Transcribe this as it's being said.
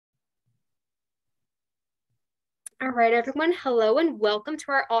All right, everyone. Hello and welcome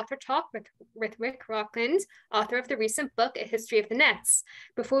to our author talk with Rick Laughland, author of the recent book, A History of the Nets.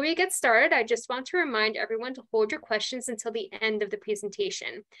 Before we get started, I just want to remind everyone to hold your questions until the end of the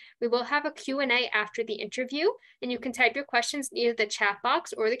presentation. We will have a Q&A after the interview, and you can type your questions in either the chat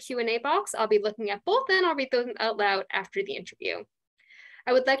box or the Q&A box. I'll be looking at both, and I'll read them out loud after the interview.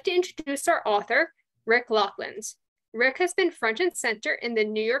 I would like to introduce our author, Rick Laughland. Rick has been front and center in the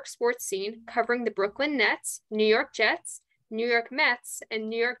New York sports scene, covering the Brooklyn Nets, New York Jets, New York Mets, and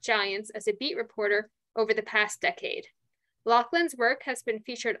New York Giants as a beat reporter over the past decade. Laughland's work has been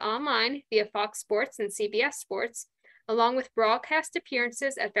featured online via Fox Sports and CBS Sports, along with broadcast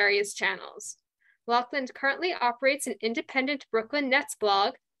appearances at various channels. Laughland currently operates an independent Brooklyn Nets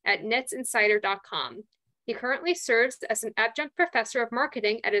blog at netsinsider.com. He currently serves as an adjunct professor of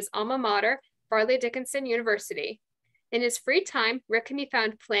marketing at his alma mater, Fairleigh Dickinson University. In his free time, Rick can be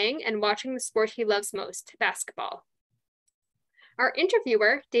found playing and watching the sport he loves most, basketball. Our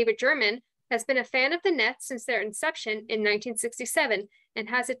interviewer, David German, has been a fan of the Nets since their inception in 1967 and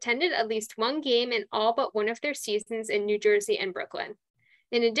has attended at least one game in all but one of their seasons in New Jersey and Brooklyn.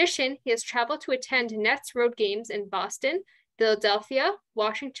 In addition, he has traveled to attend Nets road games in Boston, Philadelphia,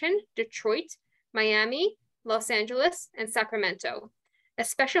 Washington, Detroit, Miami, Los Angeles, and Sacramento. A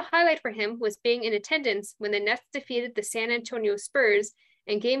special highlight for him was being in attendance when the Nets defeated the San Antonio Spurs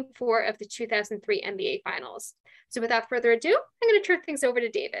in Game 4 of the 2003 NBA Finals. So without further ado, I'm going to turn things over to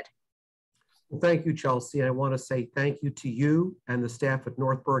David. Well, thank you, Chelsea. I want to say thank you to you and the staff at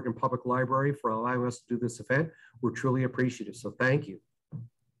North Bergen Public Library for allowing us to do this event. We're truly appreciative, so thank you.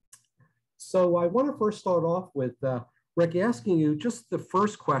 So I want to first start off with Rick, asking you, just the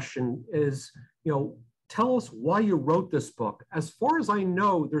first question is, tell us why you wrote this book. As far as I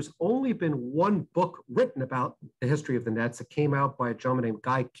know, there's only been one book written about the history of the Nets. It came out by a gentleman named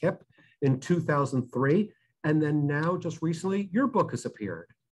Guy Kipp in 2003. And then now, just recently, your book has appeared.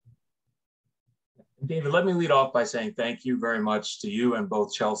 David, let me lead off by saying thank you very much to you and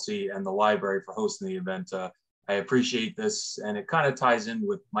both Chelsea and the library for hosting the event. I appreciate this, and it kind of ties in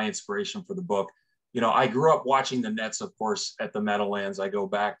with my inspiration for the book. I grew up watching the Nets, of course, at the Meadowlands. I go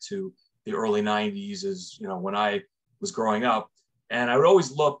back to the early 90s is, when I was growing up, and I would always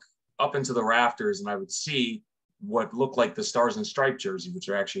look up into the rafters and I would see what looked like the Stars and Stripes jersey, which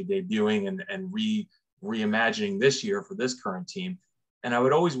are actually debuting and reimagining this year for this current team. And I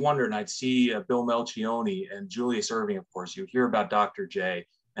would always wonder, and I'd see Bill Melchioni and Julius Erving, of course. You hear about Dr. J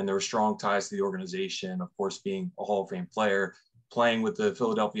and there were strong ties to the organization, of course, being a Hall of Fame player, playing with the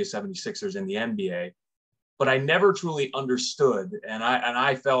Philadelphia 76ers in the NBA. But I never truly understood, and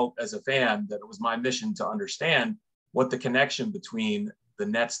I felt as a fan that it was my mission to understand what the connection between the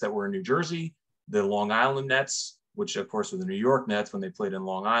Nets that were in New Jersey, the Long Island Nets, which of course were the New York Nets when they played in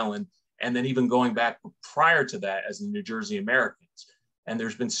Long Island, and then even going back prior to that as the New Jersey Americans. And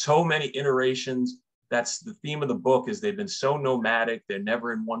there's been so many iterations. That's the theme of the book, is they've been so nomadic. They're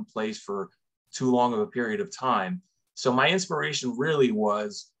never in one place for too long of a period of time. So my inspiration really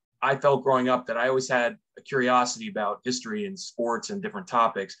was, I felt growing up that I always had a curiosity about history and sports and different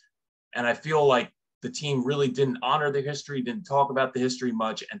topics. And I feel like the team really didn't honor the history, didn't talk about the history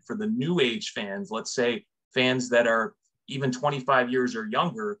much. And for the new age fans, let's say fans that are even 25 years or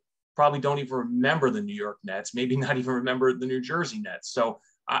younger, probably don't even remember the New York Nets, maybe not even remember the New Jersey Nets. So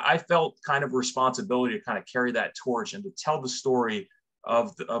I felt kind of a responsibility to kind of carry that torch and to tell the story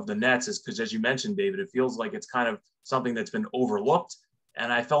of the Nets, is because, as you mentioned, David, it feels like it's kind of something that's been overlooked.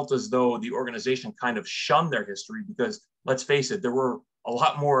 And I felt as though the organization kind of shunned their history because, let's face it, there were a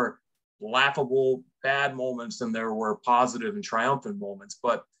lot more laughable, bad moments than there were positive and triumphant moments.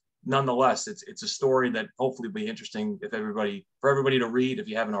 But nonetheless, it's a story that hopefully will be interesting for everybody to read if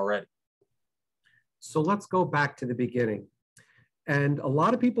you haven't already. So let's go back to the beginning. And a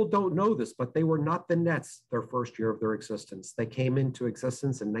lot of people don't know this, but they were not the Nets their first year of their existence. They came into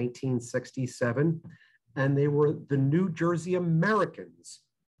existence in 1967. And they were the New Jersey Americans.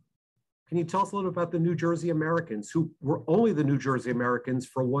 Can you tell us a little about the New Jersey Americans, who were only the New Jersey Americans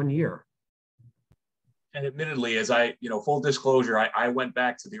for 1 year? And admittedly, as full disclosure, I went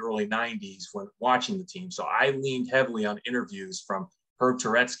back to the early 90s when watching the team. So I leaned heavily on interviews from Herb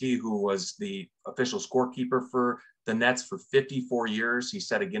Turetsky, who was the official scorekeeper for the Nets for 54 years. He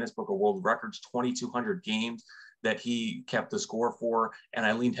set a Guinness Book of World Records, 2,200 games that he kept the score for. And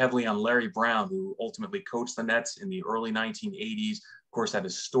I leaned heavily on Larry Brown, who ultimately coached the Nets in the early 1980s, of course, had a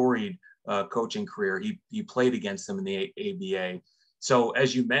storied coaching career. He played against them in the ABA. So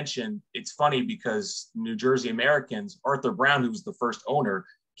as you mentioned, it's funny because New Jersey Americans, Arthur Brown, who was the first owner,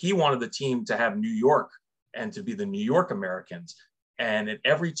 he wanted the team to have New York and to be the New York Americans. And at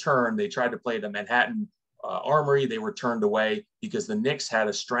every turn, they tried to play the Manhattan Armory. They were turned away because the Knicks had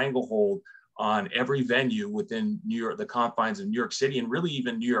a stranglehold on every venue within New York, the confines of New York City, and really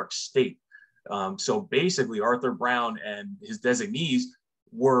even New York State. So basically, Arthur Brown and his designees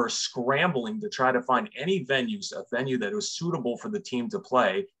were scrambling to try to find any venues, a venue that was suitable for the team to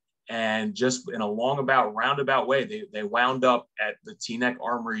play. And just in a roundabout way, they wound up at the Teaneck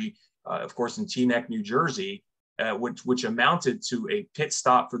Armory, of course, in Teaneck, New Jersey, which amounted to a pit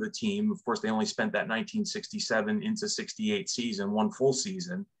stop for the team. Of course, they only spent that 1967 into 68 season, one full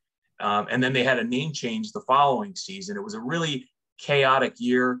season. And then they had a name change the following season. It was a really chaotic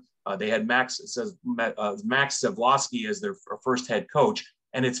year. They had Max Zavlosky as their first head coach.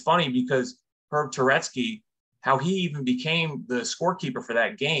 And it's funny because Herb Turetsky, how he even became the scorekeeper for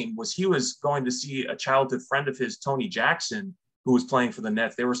that game was he was going to see a childhood friend of his, Tony Jackson, who was playing for the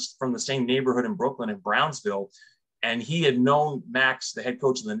Nets. They were from the same neighborhood in Brooklyn and Brownsville. And he had known Max, the head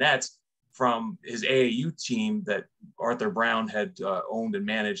coach of the Nets, from his AAU team that Arthur Brown had owned and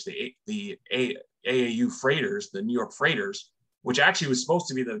managed, the AAU Freighters, the New York Freighters, which actually was supposed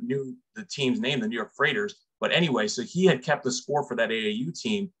to be the team's name, the New York Freighters. But anyway, so he had kept the score for that AAU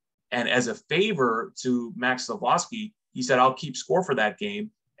team. And as a favor to Max Zavlosky, he said, I'll keep score for that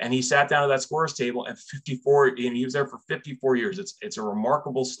game. And he sat down at that scorer's table and he was there for 54 years. It's a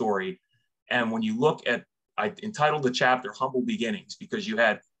remarkable story. And when you look at, I entitled the chapter Humble Beginnings, because you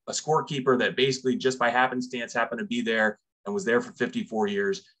had a scorekeeper that basically just by happenstance happened to be there and was there for 54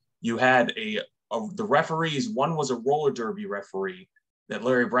 years. You had the referees, one was a roller derby referee that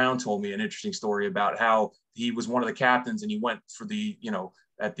Larry Brown told me an interesting story about how he was one of the captains and he went for the,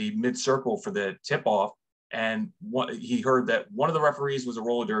 at the mid-circle for the tip-off. And he heard that one of the referees was a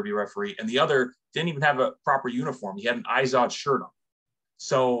roller derby referee and the other didn't even have a proper uniform. He had an Izod shirt on.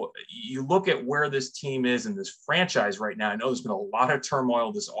 So you look at where this team is in this franchise right now. I know there's been a lot of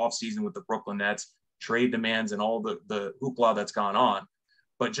turmoil this offseason with the Brooklyn Nets, trade demands and all the hoopla that's gone on.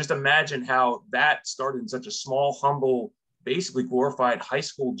 But just imagine how that started in such a small, humble, basically glorified high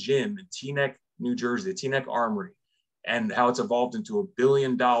school gym in Teaneck, New Jersey, the Teaneck Armory, and how it's evolved into a $1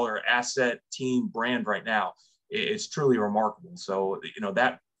 billion asset team brand right now. It's truly remarkable. So,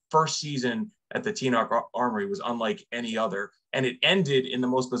 that first season at the Teaneck Armory was unlike any other. And it ended in the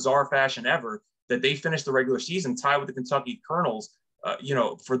most bizarre fashion ever, that they finished the regular season tied with the Kentucky Colonels,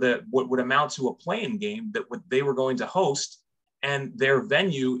 for what would amount to a play-in game that they were going to host, and their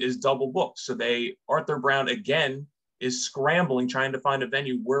venue is double booked. So Arthur Brown again is scrambling, trying to find a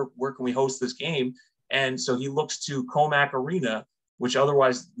venue. Where can we host this game? And so he looks to Comac Arena, which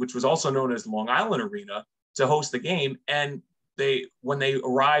was also known as Long Island Arena, to host the game. And when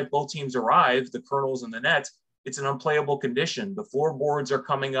both teams arrive, the Colonels and the Nets, it's an unplayable condition. The floorboards are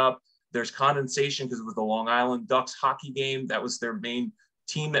coming up. There's condensation because it was the Long Island Ducks hockey game. That was their main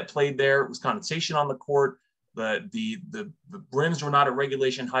team that played there. It was condensation on the court. The brims were not at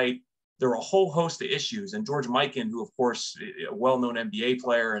regulation height. There were a whole host of issues. And George Mikan, who of course, a well-known NBA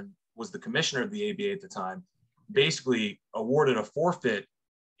player and was the commissioner of the ABA at the time, basically awarded a forfeit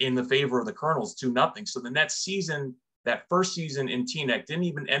in the favor of the Colonels, 2-0. So the Nets season, that first season in Teaneck, didn't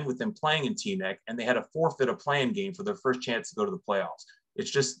even end with them playing in Teaneck, and they had a forfeit a play-in game for their first chance to go to the playoffs.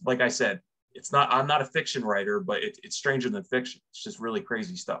 It's just, like I said, I'm not a fiction writer, but it's stranger than fiction. It's just really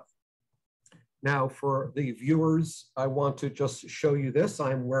crazy stuff. Now, for the viewers, I want to just show you this.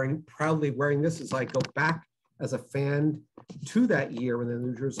 I'm proudly wearing this as I go back as a fan to that year in the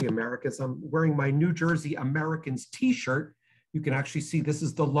New Jersey Americans. I'm wearing my New Jersey Americans t-shirt. You can actually see this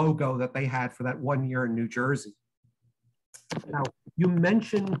is the logo that they had for that 1 year in New Jersey. Now, you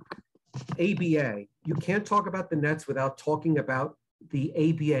mentioned ABA. You can't talk about the Nets without talking about the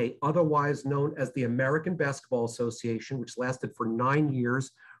ABA, otherwise known as the American Basketball Association, which lasted for 9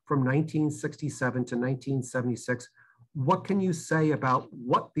 years from 1967 to 1976. What can you say about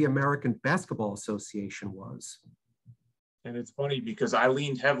what the American Basketball Association was? And it's funny because I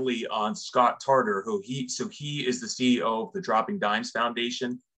leaned heavily on Scott Tarter, he is the CEO of the Dropping Dimes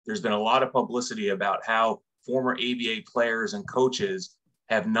Foundation. There's been a lot of publicity about how former ABA players and coaches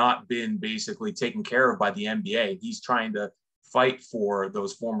have not been basically taken care of by the NBA. He's trying to fight for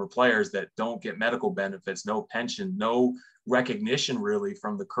those former players that don't get medical benefits, no pension, no recognition really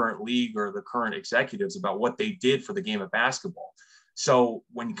from the current league or the current executives about what they did for the game of basketball. So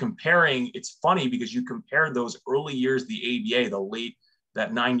when comparing, it's funny because you compare those early years, the ABA,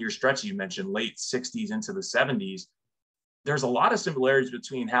 that 9 year stretch you mentioned, late 60s into the 70s, there's a lot of similarities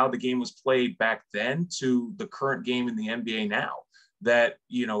between how the game was played back then to the current game in the NBA now. That,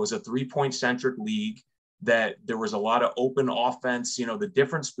 is a 3-point centric league, that there was a lot of open offense. The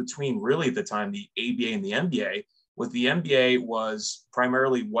difference between really at the time, the ABA and the NBA, was the NBA was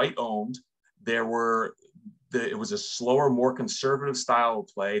primarily white owned. it was a slower, more conservative style of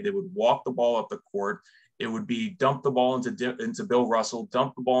play. They would walk the ball up the court. It would be dump the ball into Bill Russell,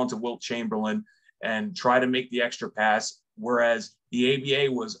 dump the ball into Wilt Chamberlain, and try to make the extra pass. Whereas the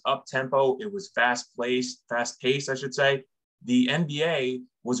ABA was up tempo, it was fast paced, I should say. The NBA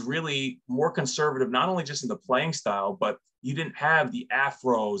was really more conservative, not only just in the playing style, but you didn't have the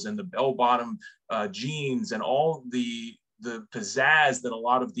afros and the bell bottom jeans and all the pizzazz that a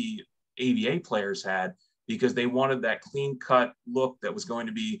lot of the ABA players had, because they wanted that clean cut look that was going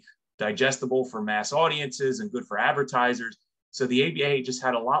to be digestible for mass audiences and good for advertisers. So the ABA just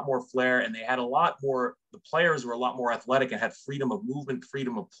had a lot more flair, and they had a lot more, the players were a lot more athletic and had freedom of movement,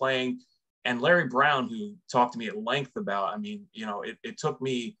 freedom of playing. And Larry Brown, who talked to me at length about, I mean, you know, it took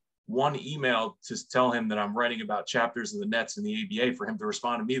me one email to tell him that I'm writing about chapters of the Nets in the ABA for him to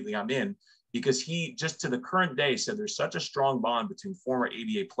respond immediately, I'm in, because he just to the current day said there's such a strong bond between former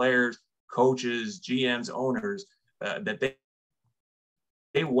ABA players, coaches, GMs, owners, that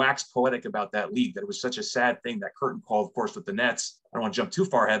they waxed poetic about that league, that it was such a sad thing, that curtain call, of course, with the Nets. I don't want to jump too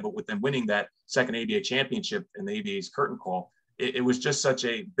far ahead, but with them winning that second ABA championship and the ABA's curtain call, it was just such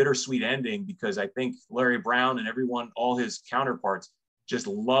a bittersweet ending, because I think Larry Brown and everyone, all his counterparts, just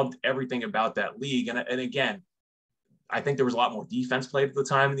loved everything about that league. And again, I think there was a lot more defense played at the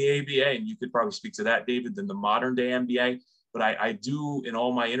time in the ABA, and you could probably speak to that, David, than the modern day NBA. But I do, in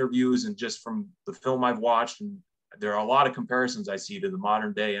all my interviews and just from the film I've watched, and there are a lot of comparisons I see to the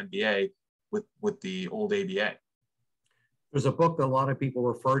modern day NBA with the old ABA. There's a book that a lot of people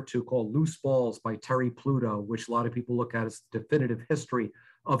refer to called Loose Balls by Terry Pluto, which a lot of people look at as the definitive history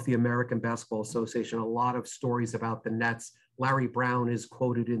of the American Basketball Association. A lot of stories about the Nets. Larry Brown is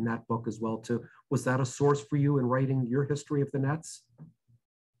quoted in that book as well, too. Was that a source for you in writing your history of the Nets?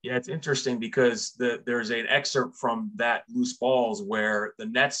 Yeah, it's interesting because there's an excerpt from that Loose Balls where the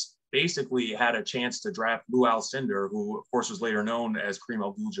Nets basically had a chance to draft Lou Alcindor, who of course was later known as Kareem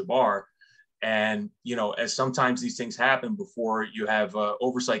Abdul-Jabbar. And, you know, as sometimes these things happen before you have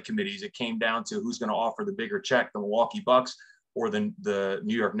oversight committees, it came down to who's going to offer the bigger check, the Milwaukee Bucks or the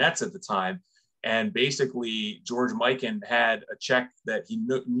New York Nets at the time. And basically, George Mikan had a check that he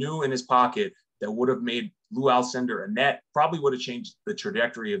knew in his pocket that would have made Lou Alcindor a net, probably would have changed the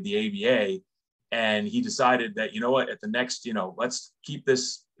trajectory of the ABA. And he decided that, you know what, at the next, you know, let's keep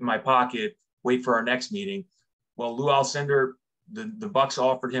this in my pocket, wait for our next meeting. Well, Lou Alcindor, the Bucks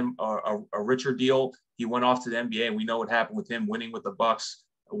offered him a richer deal. He went off to the NBA, and we know what happened with him, winning with the Bucks,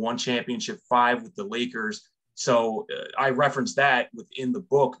 won championship 5 with the Lakers. So I referenced that within the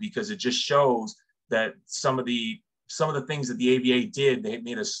book because it just shows that some of the things that the ABA did, they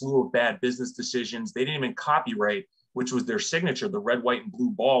made a slew of bad business decisions. They didn't even copyright, which was their signature, the red, white, and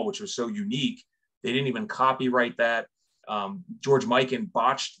blue ball, which was so unique. They didn't even copyright that. George Mikan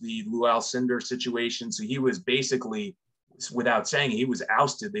botched the Lou Alcindor situation. So he was basically, without saying, he was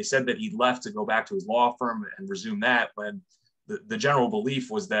ousted. They said that he left to go back to his law firm and resume that, when the general belief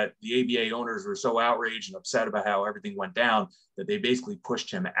was that the ABA owners were so outraged and upset about how everything went down that they basically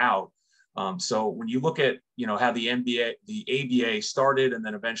pushed him out. So when you look at, you know, how the ABA started and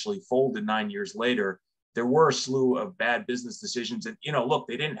then eventually folded 9 years later, there were a slew of bad business decisions. And, you know, look,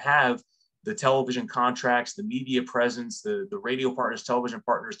 they didn't have the television contracts, the media presence, the radio partners, television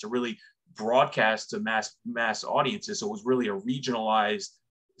partners to really broadcast to mass audiences. So it was really a regionalized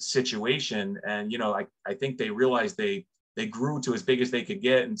situation. And, you know, I think they realized they grew to as big as they could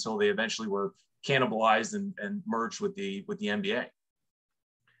get until they eventually were cannibalized and merged with the NBA.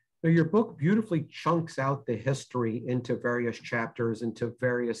 Now, your book beautifully chunks out the history into various chapters, into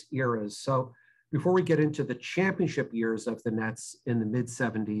various eras. So before we get into the championship years of the Nets in the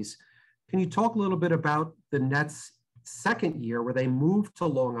mid-'70s, can you talk a little bit about the Nets' second year where they moved to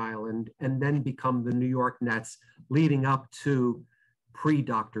Long Island and then become the New York Nets leading up to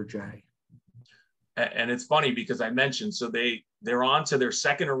pre-Dr. J? And it's funny because I mentioned, so they're on to their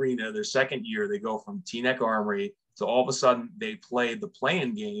second arena, their second year. They go from Teaneck Armory to all of a sudden they play the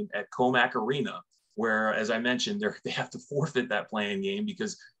play-in game at Comac Arena, where, as I mentioned, they have to forfeit that play-in game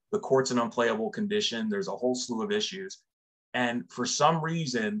because the court's in unplayable condition. There's a whole slew of issues. And for some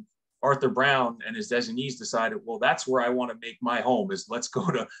reason, Arthur Brown and his designees decided, well, that's where I want to make my home, is let's go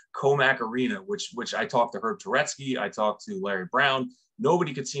to Comac Arena, which I talked to Herb Turetsky, I talked to Larry Brown.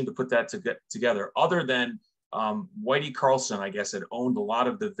 Nobody could seem to put that together other than Whitey Carlson, I guess, had owned a lot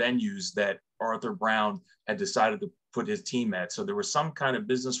of the venues that Arthur Brown had decided to put his team at. So there was some kind of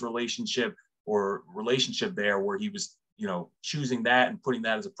business relationship there where he was, you know, choosing that and putting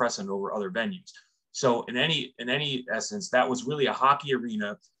that as a precedent over other venues. So in any essence, that was really a hockey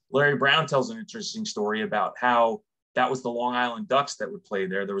arena. Larry Brown tells an interesting story about how that was the Long Island Ducks that would play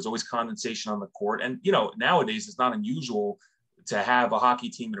there. There was always condensation on the court. And, you know, nowadays it's not unusual to have a hockey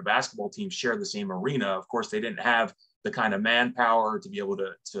team and a basketball team share the same arena. Of course, they didn't have the kind of manpower to be able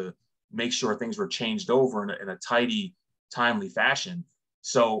to make sure things were changed over in a tidy, timely fashion.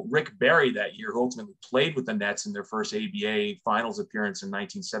 So Rick Barry that year, who ultimately played with the Nets in their first ABA finals appearance in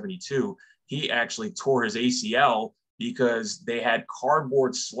 1972, he actually tore his ACL because they had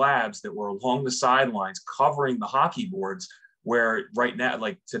cardboard slabs that were along the sidelines covering the hockey boards, where right now,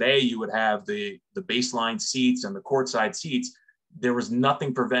 like today, you would have the baseline seats and the courtside seats. There was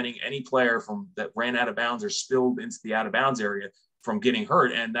nothing preventing any player that ran out of bounds or spilled into the out of bounds area from getting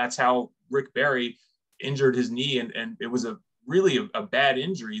hurt. And that's how Rick Barry injured his knee. And it was really a bad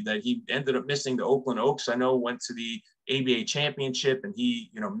injury that he ended up missing the Oakland Oaks. I know went to the ABA championship, and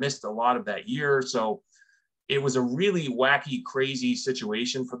he, you know, missed a lot of that year. So it was a really wacky, crazy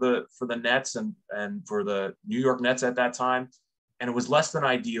situation for the Nets and for the New York Nets at that time. And it was less than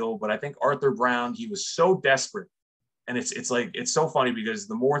ideal, but I think Arthur Brown, he was so desperate. And it's so funny because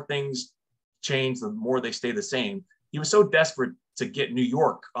the more things change, the more they stay the same. He was so desperate to get New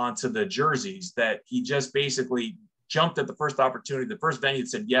York onto the jerseys that he just basically jumped at the first opportunity. The first venue that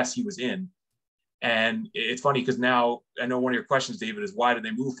said yes, he was in. And it's funny because now I know one of your questions, David, is why did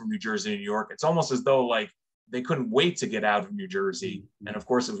they move from New Jersey to New York? It's almost as though like they couldn't wait to get out of New Jersey. And of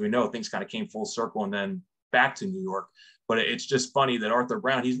course, as we know, things kind of came full circle and then back to New York. But it's just funny that Arthur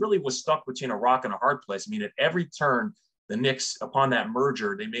Brown, he really was stuck between a rock and a hard place. I mean, at every turn, the Knicks, upon that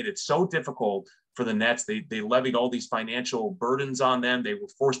merger, they made it so difficult for the Nets. They levied all these financial burdens on them. They were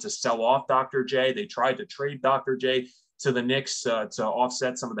forced to sell off Dr. J. They tried to trade Dr. J to the Knicks to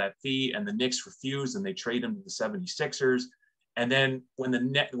offset some of that fee, and the Knicks refused, and they traded him to the 76ers. And then when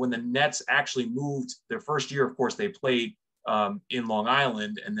the Nets actually moved their first year, of course, they played in Long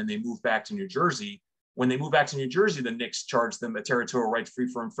Island, and then they moved back to New Jersey. When they moved back to New Jersey, the Knicks charged them a territorial rights fee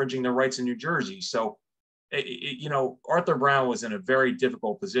for infringing their rights in New Jersey. So, you know, Arthur Brown was in a very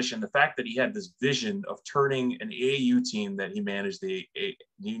difficult position. The fact that he had this vision of turning an AAU team that he managed, the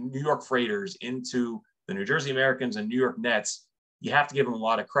New York Freighters, into the New Jersey Americans and New York Nets, you have to give him a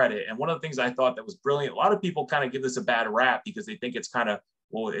lot of credit. And one of the things I thought that was brilliant, a lot of people kind of give this a bad rap because they think it's kind of,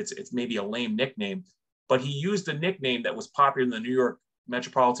 well, it's maybe a lame nickname, but he used a nickname that was popular in the New York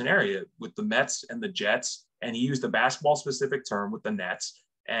metropolitan area with the Mets and the Jets. And he used a basketball specific term with the Nets,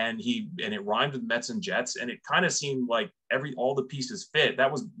 and it rhymed with Mets and Jets. And it kind of seemed like all the pieces fit.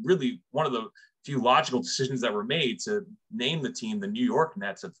 That was really one of the few logical decisions that were made to name the team the New York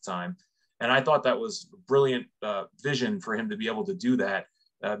Nets at the time. And I thought that was a brilliant vision for him to be able to do that.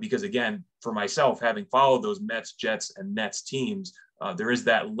 Because again, for myself, having followed those Mets, Jets, and Nets teams, there is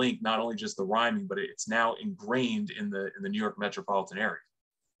that link, not only just the rhyming, but it's now ingrained in the New York metropolitan area.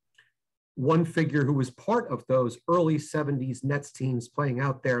 One figure who was part of those early 70s Nets teams playing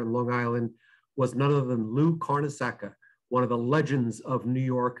out there in Long Island was none other than Lou Carnesecca, one of the legends of New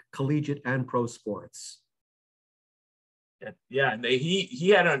York collegiate and pro sports. Yeah, and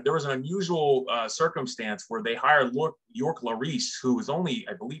there was an unusual circumstance where they hired York Larice, who was only,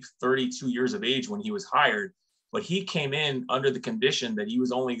 I believe, 32 years of age when he was hired, but he came in under the condition that he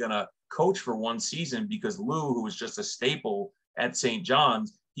was only going to coach for one season because Lou, who was just a staple at St.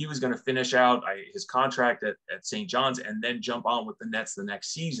 John's, he was going to finish out his contract at St. John's and then jump on with the Nets the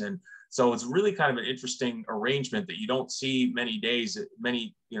next season. So it's really kind of an interesting arrangement that you don't see many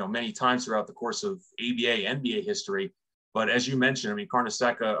times throughout the course of ABA, NBA history. But as you mentioned, I mean,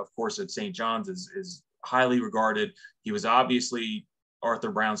 Carnesecca, of course, at St. John's is highly regarded. He was obviously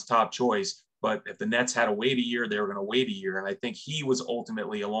Arthur Brown's top choice, but if the Nets had to wait a year, they were going to wait a year. And I think he was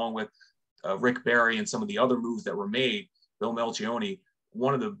ultimately, along with Rick Barry and some of the other moves that were made, Bill Melchione,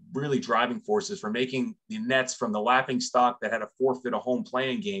 one of the really driving forces for making the Nets from the laughingstock that had to forfeit a home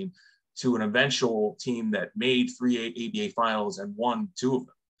playing game to an eventual team that made 3 ABA finals and won 2 of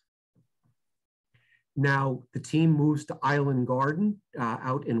them. Now the team moves to Island Garden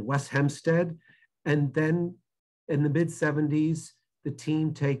out in West Hempstead. And then in the mid 70s, the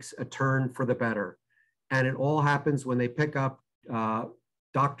team takes a turn for the better. And it all happens when they pick up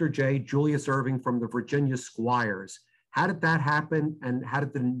Dr. J, Julius Erving from the Virginia Squires. How did that happen? And how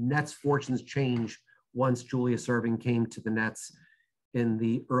did the Nets' fortunes change once Julius Erving came to the Nets in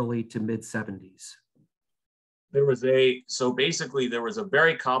the early to mid 70s? There was a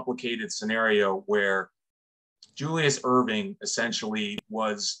very complicated scenario where Julius Erving essentially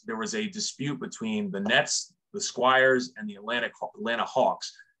there was a dispute between the Nets, the Squires, and the Atlanta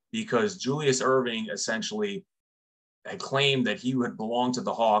Hawks, because Julius Erving essentially had claimed that he had belonged to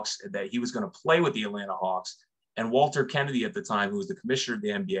the Hawks, that he was going to play with the Atlanta Hawks. And Walter Kennedy at the time, who was the commissioner of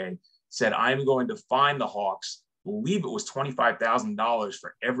the NBA, said, I'm going to fine the Hawks believe it was $25,000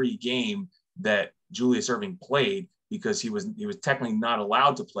 for every game that Julius Erving played, because he was technically not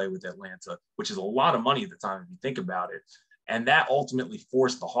allowed to play with Atlanta, which is a lot of money at the time if you think about it. And that ultimately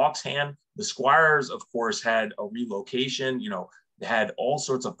forced the Hawks' hand. The Squires, of course, had a relocation, they had all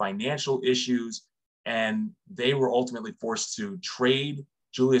sorts of financial issues, and they were ultimately forced to trade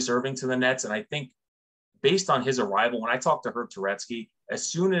Julius Erving to the Nets. And I think based on his arrival, when I talked to Herb Turetsky, as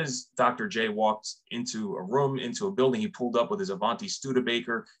soon as Dr. J walked into a room, into a building, he pulled up with his Avanti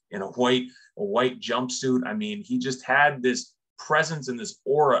Studebaker in a white jumpsuit. I mean, he just had this presence and this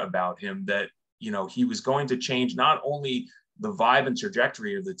aura about him that, he was going to change not only the vibe and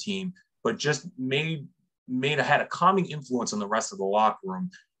trajectory of the team, but just had a calming influence on the rest of the locker room.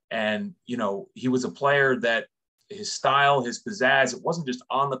 And, he was a player that his style, his pizzazz, it wasn't just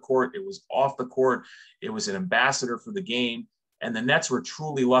on the court, it was off the court. It was an ambassador for the game. And the Nets were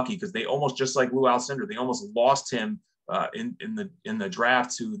truly lucky because they almost, just like Lou Alcindor, they almost lost him in the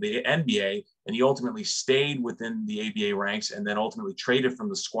draft to the NBA, and he ultimately stayed within the ABA ranks and then ultimately traded from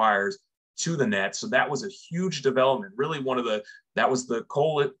the Squires to the Nets. So that was a huge development. Really, that was the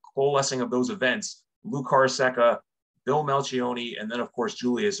coalescing of those events. Lou Carasecca, Bill Melchione, and then of course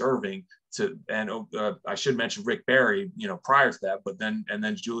Julius Erving. I should mention Rick Barry, prior to that, but then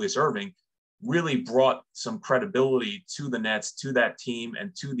Julius Erving really brought some credibility to the Nets, to that team,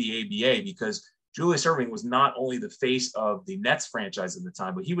 and to the ABA, because Julius Erving was not only the face of the Nets franchise at the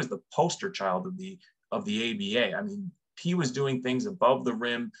time, but he was the poster child of the ABA. I mean, he was doing things above the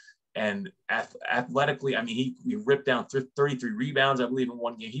rim and athletically. I mean, he ripped down 33 rebounds, I believe, in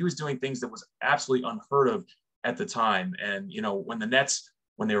one game. He was doing things that was absolutely unheard of at the time. And, when the Nets,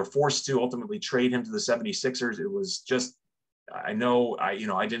 when they were forced to ultimately trade him to the 76ers, it was just, I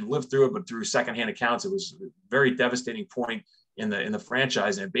didn't live through it, but through secondhand accounts, it was a very devastating point in the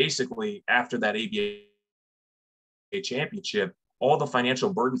franchise. And basically, after that ABA championship, all the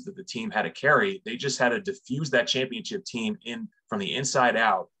financial burdens that the team had to carry, they just had to diffuse that championship team in from the inside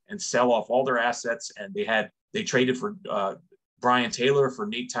out and sell off all their assets. And they traded for Brian Taylor for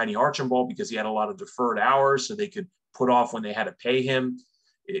Nate Tiny Archibald because he had a lot of deferred hours, so they could put off when they had to pay him.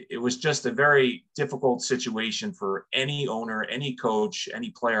 It was just a very difficult situation for any owner, any coach, any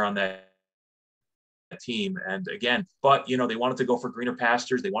player on that team. And again, but they wanted to go for greener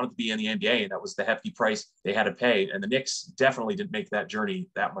pastures. They wanted to be in the NBA, and that was the hefty price they had to pay. And the Knicks definitely didn't make that journey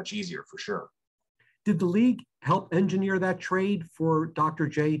that much easier, for sure. Did the league help engineer that trade for Dr.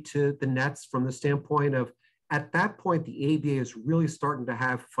 J to the Nets from the standpoint of, at that point, the ABA is really starting to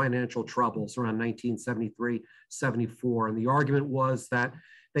have financial troubles around 1973, 74. And the argument was that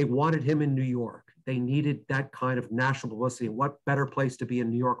they wanted him in New York. They needed that kind of national publicity. What better place to be in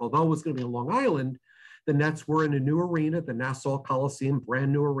New York? Although it was going to be on Long Island, the Nets were in a new arena, the Nassau Coliseum,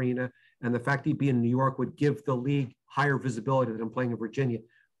 brand new arena. And the fact he'd be in New York would give the league higher visibility than playing in Virginia.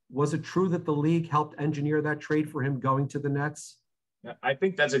 Was it true that the league helped engineer that trade for him going to the Nets? I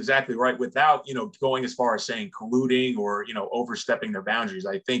think that's exactly right. Without, going as far as saying colluding or, overstepping their boundaries.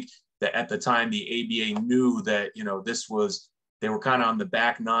 I think that at the time the ABA knew that, they were kind of on the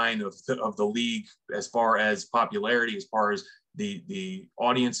back nine of the league as far as popularity, as far as the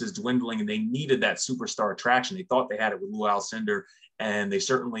audiences dwindling, and they needed that superstar attraction. They thought they had it with Lou Alcindor, and they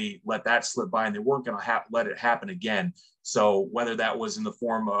certainly let that slip by, and they weren't going to let it happen again. So whether that was in the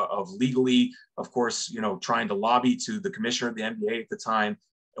form of legally, of course, trying to lobby to the commissioner of the NBA at the time,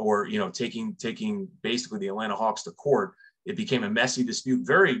 or, taking basically the Atlanta Hawks to court, it became a messy dispute,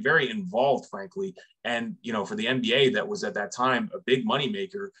 very, very involved, frankly. And, for the NBA, that was at that time a big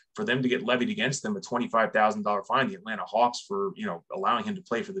moneymaker, for them to get levied against them a $25,000 fine, the Atlanta Hawks, for, allowing him to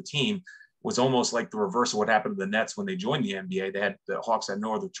play for the team, was almost like the reverse of what happened to the Nets when they joined the NBA. The Hawks had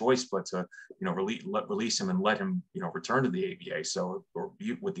no other choice but to, release him and let him, return to the ABA. So, or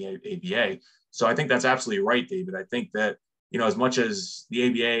with the ABA. So I think that's absolutely right, David. I think that, as much as the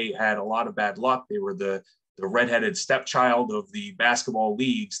ABA had a lot of bad luck, they were the redheaded stepchild of the basketball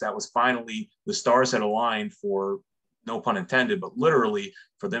leagues. That was finally, the stars had aligned, for no pun intended, but literally,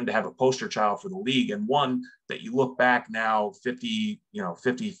 for them to have a poster child for the league, and one that you look back now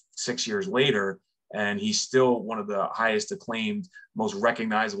 56 years later, and he's still one of the highest acclaimed, most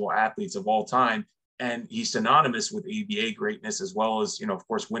recognizable athletes of all time. And he's synonymous with ABA greatness, as well as, of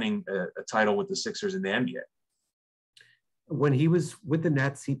course, winning a title with the Sixers in the NBA. When he was with the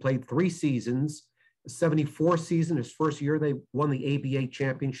Nets, he played 3 seasons. 74 season, his first year, they won the ABA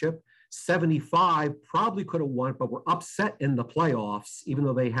championship. 75 probably could have won, but were upset in the playoffs, even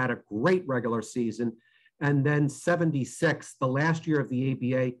though they had a great regular season. And then 76, the last year of the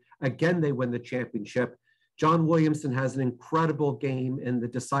ABA, again, they win the championship. John Williamson has an incredible game in the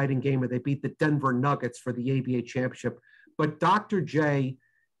deciding game where they beat the Denver Nuggets for the ABA championship. But Dr. J,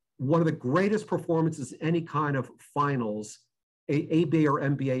 one of the greatest performances in any kind of finals, ABA or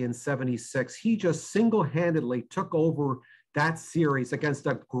NBA in '76, he just single-handedly took over that series against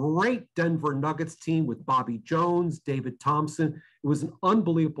a great Denver Nuggets team with Bobby Jones, David Thompson. It was an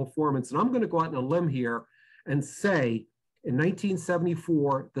unbelievable performance. And I'm going to go out on a limb here and say in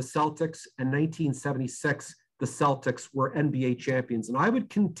 1974, the Celtics, and 1976, the Celtics were NBA champions. And I would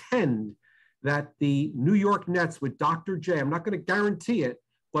contend that the New York Nets with Dr. J, I'm not going to guarantee it,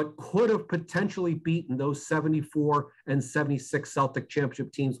 but could have potentially beaten those 74 and 76 Celtic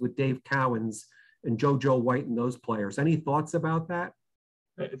championship teams with Dave Cowens and JoJo White and those players. Any thoughts about that?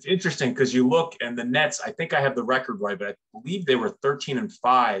 It's interesting because you look, and the Nets, I think I have the record right, but I believe they were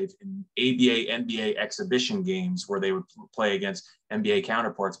 13-5 in ABA, NBA exhibition games where they would play against NBA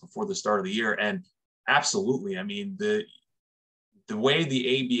counterparts before the start of the year. And absolutely, I mean, the way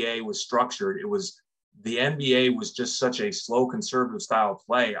the ABA was structured, it was, the NBA was just such a slow, conservative style of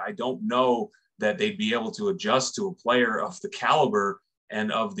play. I don't know that they'd be able to adjust to a player of the caliber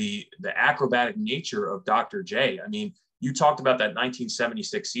and of the acrobatic nature of Dr. J. I mean, you talked about that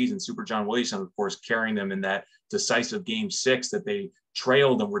 1976 season, Super John Williamson, of course, carrying them in that decisive game 6 that they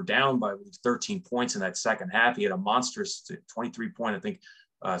trailed and were down by 13 points in that second half. He had a monstrous 23-point, I think,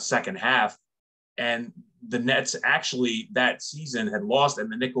 second half. And the Nets actually that season had lost at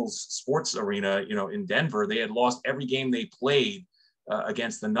the Nichols Sports Arena, in Denver. They had lost every game they played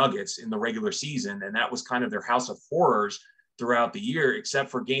against the Nuggets in the regular season. And that was kind of their house of horrors throughout the year,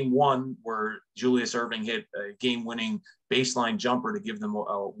 except for game 1, where Julius Erving hit a game-winning baseline jumper to give them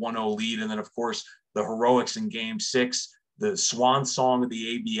a 1-0 lead. And then, of course, the heroics in game 6, the swan song of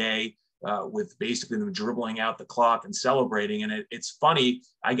the ABA, with basically them dribbling out the clock and celebrating. And it's funny,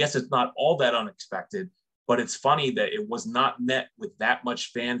 I guess it's not all that unexpected, but it's funny that it was not met with that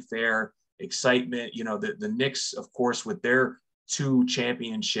much fanfare, excitement. The Knicks, of course, with their 2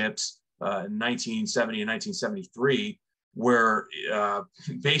 championships in 1970 and 1973, where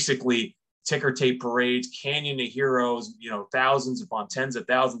basically ticker tape parades, canyon of heroes, thousands upon tens of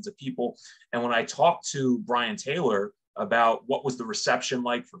thousands of people. And when I talked to Brian Taylor about what was the reception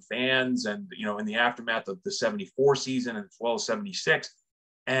like for fans and, in the aftermath of the 74 season and as well as 76.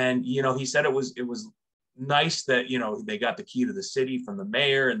 And, he said it was nice that, they got the key to the city from the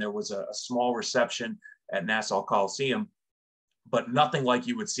mayor, and there was a small reception at Nassau Coliseum, but nothing like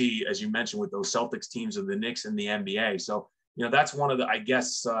you would see, as you mentioned, with those Celtics teams of the Knicks and the NBA. So, that's one of the, I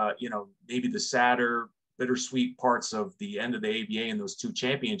guess, maybe the sadder, bittersweet parts of the end of the ABA and those 2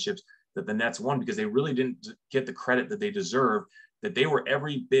 championships that the Nets won, because they really didn't get the credit that they deserve, that they were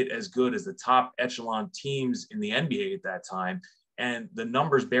every bit as good as the top echelon teams in the NBA at that time. And the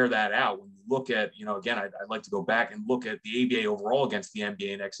numbers bear that out. When you look at, again, I'd like to go back and look at the ABA overall against the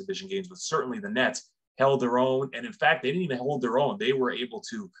NBA in exhibition games, but certainly the Nets held their own. And in fact, they didn't even hold their own. They were able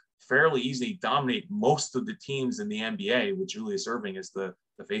to fairly easily dominate most of the teams in the NBA, with Julius Erving as the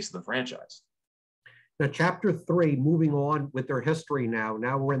face of the franchise. Now, Chapter 3, moving on with their history now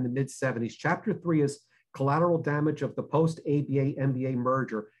we're in the mid-'70s. Chapter 3 is collateral damage of the post-ABA NBA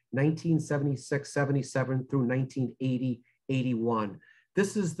merger, 1976-77 through 1980-81.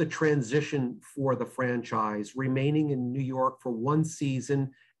 This is the transition for the franchise, remaining in New York for 1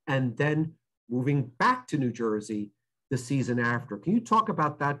 season and then moving back to New Jersey the season after. Can you talk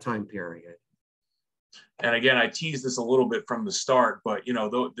about that time period? And again, I teased this a little bit from the start, but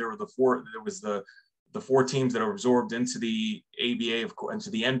there were the 4 teams that were absorbed into the ABA, into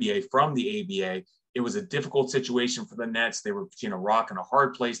the NBA from the ABA. It was a difficult situation for the Nets. They were between a rock and a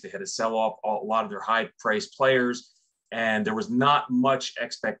hard place. They had to sell off a lot of their high-priced players, and there was not much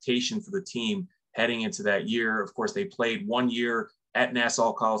expectation for the team heading into that year. Of course, they played 1 year at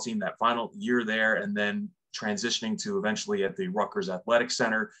Nassau Coliseum, that final year there, and then transitioning to eventually at the Rutgers Athletic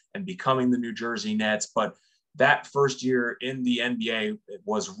Center and becoming the New Jersey Nets. But that first year in the NBA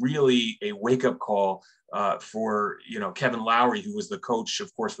was really a wake-up call for Kevin Lowry, who was the coach,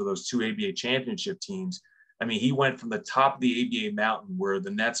 of course, for those 2 ABA championship teams. I mean, he went from the top of the ABA mountain, where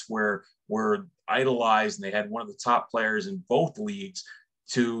the Nets were idolized and they had one of the top players in both leagues,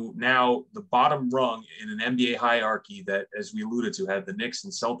 to now the bottom rung in an NBA hierarchy that, as we alluded to, had the Knicks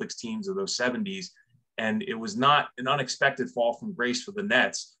and Celtics teams of those 70s. And it was not an unexpected fall from grace for the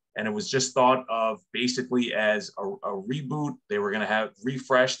Nets. And it was just thought of basically as a reboot. They were going to have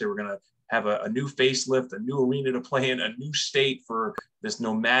refresh. They were going to have a new facelift, a new arena to play in, a new state for this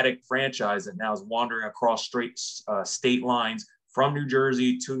nomadic franchise that now is wandering across state lines from New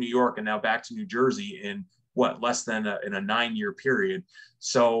Jersey to New York and now back to New Jersey in less than in a 9-year period.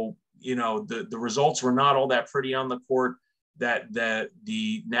 So, the results were not all that pretty on the court. That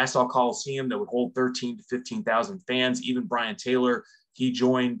the Nassau Coliseum that would hold 13 to 15,000 fans. Even Brian Taylor, he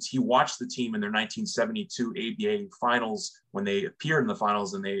watched the team in their 1972 ABA finals when they appeared in the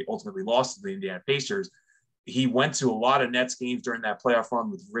finals and they ultimately lost to the Indiana Pacers. He went to a lot of Nets games during that playoff run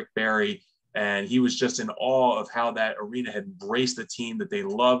with Rick Barry, and he was just in awe of how that arena had embraced the team that they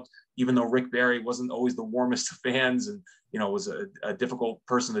loved, even though Rick Barry wasn't always the warmest of fans and, was a difficult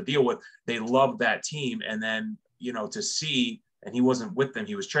person to deal with. They loved that team. And then, to see, and he wasn't with them,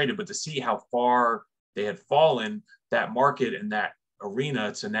 he was traded, but to see how far they had fallen, that market and that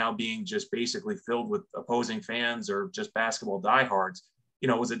arena to now being just basically filled with opposing fans or just basketball diehards,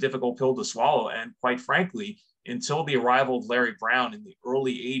 was a difficult pill to swallow. And quite frankly, until the arrival of Larry Brown in the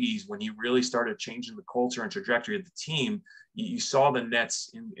early 80s, when he really started changing the culture and trajectory of the team, you saw the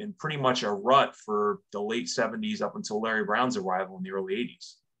Nets in pretty much a rut for the late 70s up until Larry Brown's arrival in the early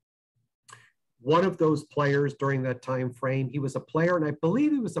 80s. One of those players during that time frame, he was a player, and I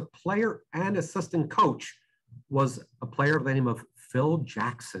believe he was a player and assistant coach, was a player by the name of Phil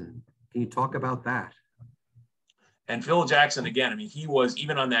Jackson. Can you talk about that? And Phil Jackson, again, he was,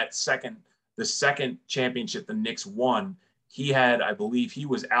 even on that the second championship the Knicks won, he had, I believe he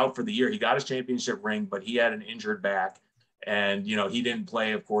was out for the year. He got his championship ring, but he had an injured back. And, he didn't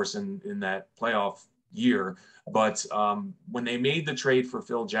play, of course, in that playoff year. But when they made the trade for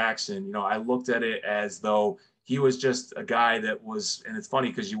Phil Jackson, I looked at it as though he was just a guy that was, and it's funny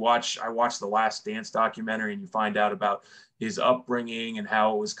because I watched the Last Dance documentary and you find out about his upbringing and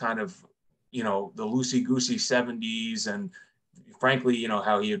how it was kind of, the loosey-goosey 70s, and frankly,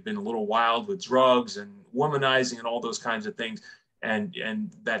 how he had been a little wild with drugs and womanizing and all those kinds of things.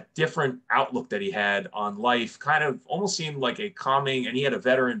 And that different outlook that he had on life kind of almost seemed like a calming, and he had a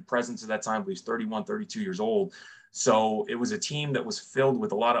veteran presence at that time. He's 31, 32 years old. So it was a team that was filled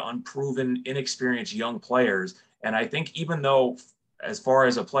with a lot of unproven, inexperienced young players. And I think even though, as far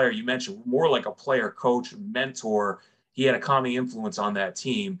as a player, you mentioned more like a player, coach, mentor, he had a calming influence on that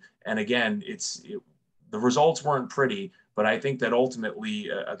team. And again, the results weren't pretty, but I think that ultimately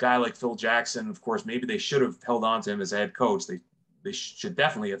a guy like Phil Jackson, of course, maybe they should have held on to him as a head coach. They should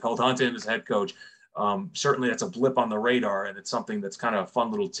definitely have held on to him as head coach. Certainly that's a blip on the radar, and it's something that's kind of a fun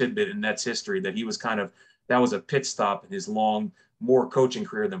little tidbit in Nets history that he was that was a pit stop in his long, more coaching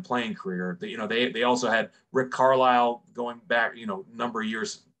career than playing career. They also had Rick Carlisle going back, number of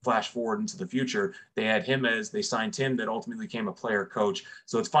years, flash forward into the future. They had him they signed him that ultimately became a player coach.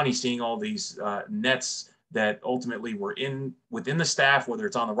 So it's funny seeing all these Nets that ultimately were within the staff, whether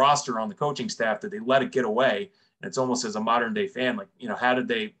it's on the roster or on the coaching staff, that they let it get away. And it's almost as a modern day fan, like, how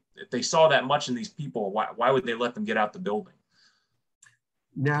did if they saw that much in these people, why would they let them get out the building?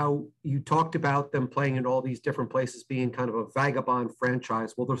 Now, you talked about them playing in all these different places, being kind of a vagabond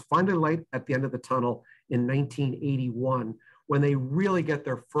franchise. Well, there's finally light at the end of the tunnel in 1981 when they really get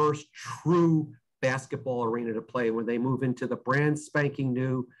their first true basketball arena to play, when they move into the brand spanking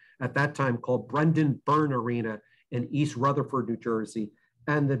new, at that time called Brendan Byrne Arena in East Rutherford, New Jersey.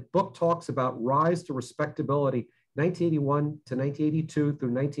 And the book talks about rise to respectability, 1981 to 1982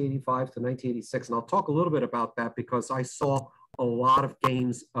 through 1985 to 1986. And I'll talk a little bit about that because I saw a lot of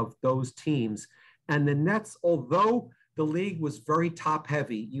games of those teams. And the Nets, although the league was very top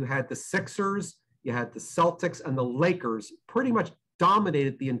heavy, you had the Sixers, you had the Celtics, and the Lakers pretty much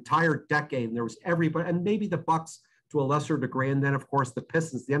dominated the entire decade. And there was everybody, and maybe the Bucks to a lesser degree. And then, of course, the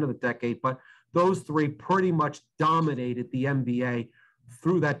Pistons at the end of the decade. But those three pretty much dominated the NBA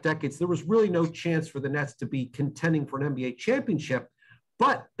through that decade. So there was really no chance for the Nets to be contending for an NBA championship.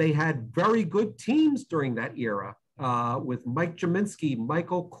 But they had very good teams during that era with Mike Jaminski,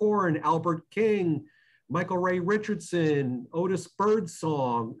 Michael Korn, Albert King, Michael Ray Richardson, Otis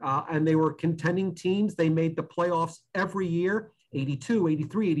Birdsong, and they were contending teams. They made the playoffs every year, 82,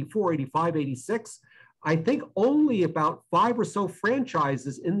 83, 84, 85, 86. I think only about 5 or so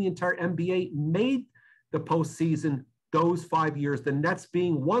franchises in the entire NBA made the postseason those 5 years, the Nets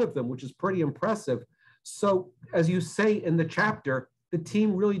being one of them, which is pretty impressive. So as you say in the chapter, the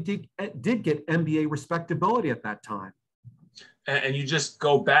team really did get NBA respectability at that time. And you just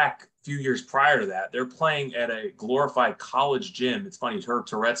go back a few years prior to that, they're playing at a glorified college gym. It's funny, Herb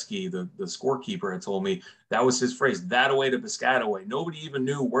Turetsky, the scorekeeper, had told me that was his phrase, that away to Piscataway. Nobody even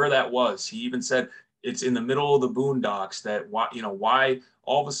knew where that was. He even said it's in the middle of the boondocks. That why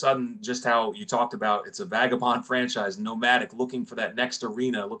all of a sudden, just how you talked about, it's a vagabond franchise, nomadic, looking for that next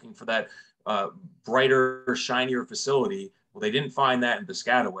arena, looking for that brighter, shinier facility. Well, they didn't find that in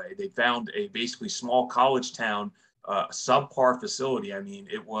Piscataway. They found a basically small college town, subpar facility. I mean,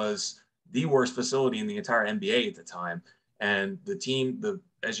 it was the worst facility in the entire NBA at the time. And the team,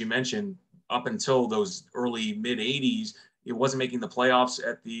 as you mentioned, up until those early mid 80s, it wasn't making the playoffs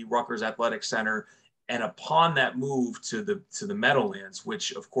at the Rutgers Athletic Center. And upon that move to the Meadowlands,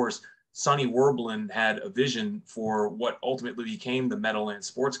 which of course Sonny Werblin had a vision for what ultimately became the Meadowlands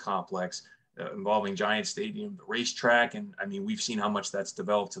Sports Complex, involving Giant Stadium, the racetrack, and I mean we've seen how much that's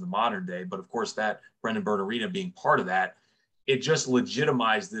developed to the modern day. But of course, that Brendan Byrne Arena being part of that, it just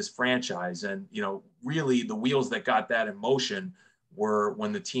legitimized this franchise. And really the wheels that got that in motion were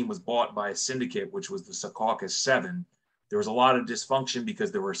when the team was bought by a syndicate, which was the Secaucus Seven. There was a lot of dysfunction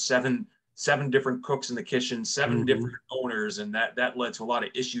because there were seven different cooks in the kitchen, 7 different owners, and that led to a lot of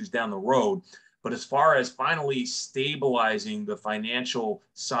issues down the road. But as far as finally stabilizing the financial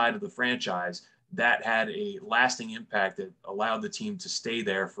side of the franchise, that had a lasting impact that allowed the team to stay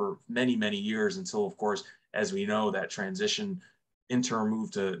there for many, many years until, of course, as we know, that transition interim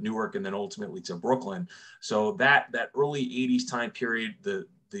move to Newark and then ultimately to Brooklyn. So that early 80s time period, the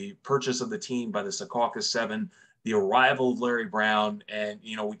purchase of the team by the Secaucus Seven, the arrival of Larry Brown, and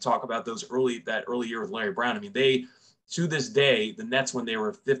we talk about that early year with Larry Brown. I mean, they, to this day, the Nets, when they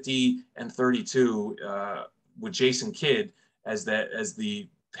were 50-32 with Jason Kidd as the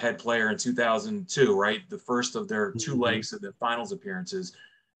head player in 2002, right, the first of their 2 legs of the finals appearances,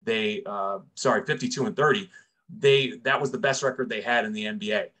 52-30. That was the best record they had in the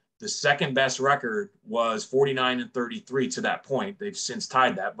NBA. The second best record was 49-33 to that point. They've since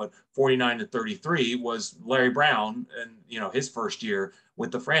tied that, but 49-33 was Larry Brown and his first year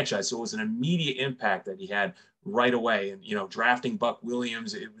with the franchise. So it was an immediate impact that he had right away. And drafting Buck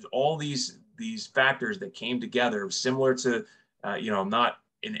Williams, it was all these factors that came together, similar to not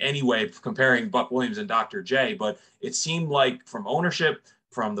in any way comparing Buck Williams and Dr. J, but it seemed like from ownership,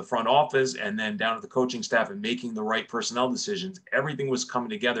 from the front office, and then down to the coaching staff and making the right personnel decisions, everything was coming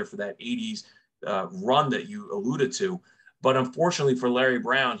together for that 80s run that you alluded to. But unfortunately for Larry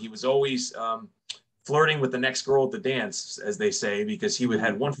Brown, he was always flirting with the next girl at the dance, as they say, because he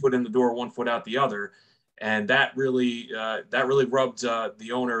had one foot in the door, one foot out the other. And that really rubbed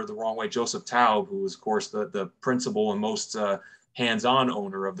the owner the wrong way, Joseph Taub, who was, of course, the principal and most hands-on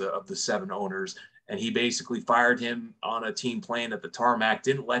owner of the 7 owners. And he basically fired him on a team playing at the tarmac,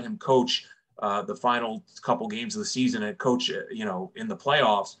 didn't let him coach the final couple games of the season and coach, in the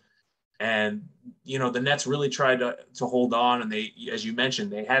playoffs. And, the Nets really tried to hold on. And they, as you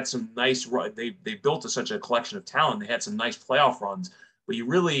mentioned, they had some nice, they built such a collection of talent. They had some nice playoff runs, but you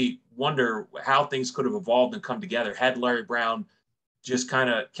really wonder how things could have evolved and come together had Larry Brown just kind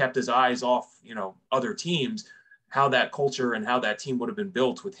of kept his eyes off, other teams, how that culture and how that team would have been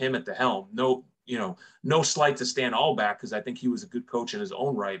built with him at the helm. No slight to Stan Alback, because I think he was a good coach in his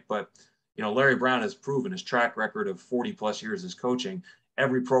own right. But, Larry Brown has proven his track record of 40 plus years as coaching.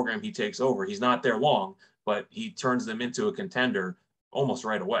 Every program he takes over, he's not there long, but he turns them into a contender almost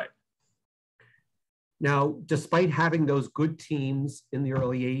right away. Now, despite having those good teams in the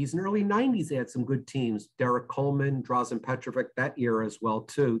early 80s and early 90s, they had some good teams. Derek Coleman, Drazen Petrovic, that year as well,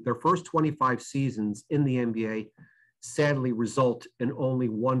 too. Their first 25 seasons in the NBA sadly result in only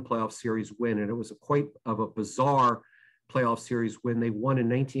 1 playoff series win. And it was quite of a bizarre playoff series win. They won in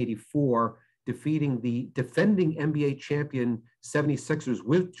 1984, defeating the defending NBA champion 76ers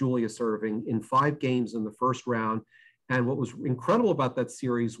with Julius Erving in 5 games in the first round. And what was incredible about that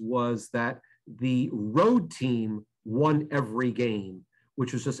series was that the road team won every game,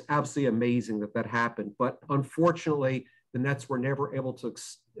 which was just absolutely amazing that happened. But unfortunately, the Nets were never able to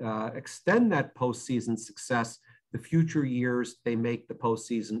extend that postseason success. The future years, they make the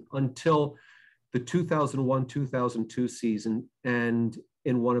postseason until the 2001-2002 season, and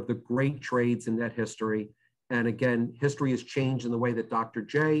in one of the great trades in net history. And again, history has changed in the way that Dr.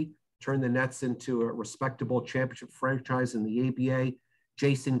 J turned the Nets into a respectable championship franchise in the ABA.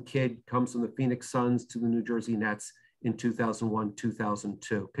 Jason Kidd comes from the Phoenix Suns to the New Jersey Nets in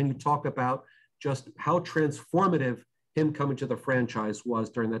 2001-2002. Can you talk about just how transformative him coming to the franchise was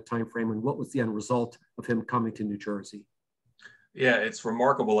during that time frame, and what was the end result of him coming to New Jersey? Yeah, it's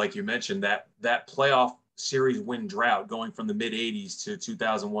remarkable, like you mentioned, that playoff series win drought going from the mid 80s to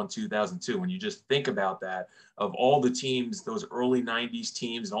 2001, 2002. When you just think about that, of all the teams, those early 90s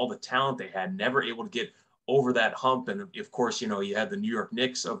teams and all the talent they had, never able to get over that hump. And of course, you had the New York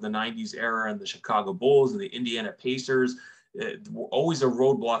Knicks of the 90s era and the Chicago Bulls and the Indiana Pacers. Always a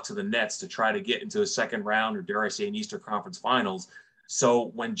roadblock to the Nets to try to get into a second round, or dare I say an Eastern Conference Finals.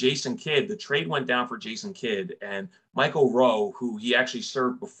 So when Jason Kidd, the trade went down for Jason Kidd, and Michael Rowe, who he actually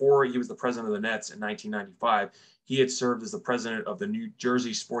served before he was the president of the Nets in 1995, he had served as the president of the New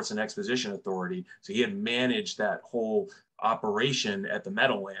Jersey Sports and Exposition Authority. So he had managed that whole operation at the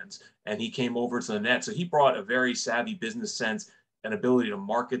Meadowlands, and he came over to the Nets. So he brought a very savvy business sense, an ability to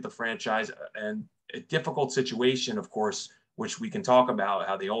market the franchise, and a difficult situation, of course, which we can talk about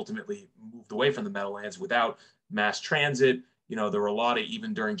how they ultimately moved away from the Meadowlands without mass transit. You know, there were a lot of,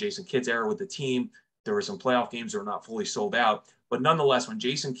 even during Jason Kidd's era with the team, there were some playoff games that were not fully sold out. But nonetheless, when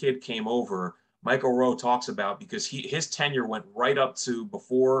Jason Kidd came over, Michael Rowe talks about, because his tenure went right up to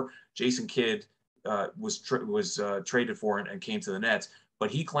before Jason Kidd was traded for and came to the Nets.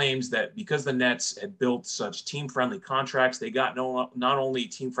 But he claims that because the Nets had built such team-friendly contracts, they got not only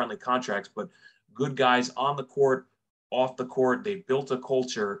team-friendly contracts, but good guys on the court, off the court. They built a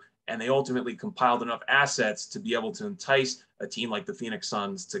culture, and they ultimately compiled enough assets to be able to entice a team like the Phoenix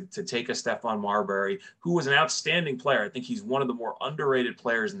Suns to take a Stephon Marbury, who was an outstanding player. I think he's one of the more underrated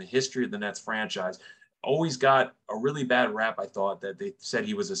players in the history of the Nets franchise. Always got a really bad rap, I thought, that they said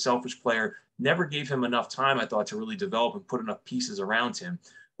he was a selfish player. Never gave him enough time, I thought, to really develop and put enough pieces around him.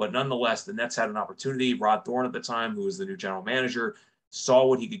 But nonetheless, the Nets had an opportunity. Rod Thorne at the time, who was the new general manager, saw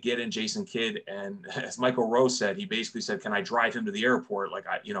what he could get in Jason Kidd. And as Michael Rose said, he basically said, can I drive him to the airport? Like,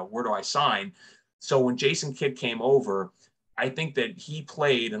 where do I sign? So when Jason Kidd came over, I think that he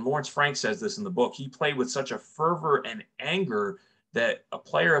played, and Lawrence Frank says this in the book, he played with such a fervor and anger that a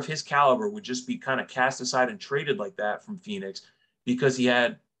player of his caliber would just be kind of cast aside and traded like that from Phoenix, because he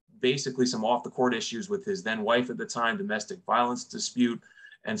had basically some off the court issues with his then wife at the time, domestic violence dispute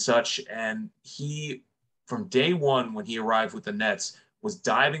and such. And he, from day one, when he arrived with the Nets, was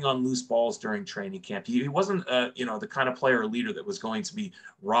diving on loose balls during training camp. He wasn't, the kind of player or leader that was going to be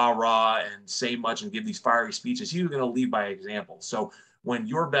rah-rah and say much and give these fiery speeches. He was going to lead by example. So when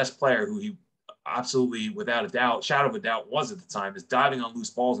your best player, who he absolutely, without a doubt, shadow of a doubt was at the time, is diving on loose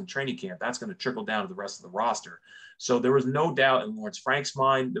balls in training camp, that's going to trickle down to the rest of the roster. So there was no doubt in Lawrence Frank's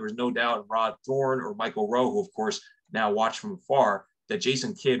mind, there was no doubt in Rod Thorne or Michael Rowe, who of course now watched from afar, that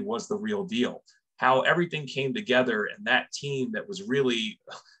Jason Kidd was the real deal. How everything came together, and that team that was really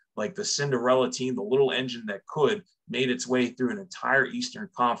like the Cinderella team, the little engine that could, made its way through an entire Eastern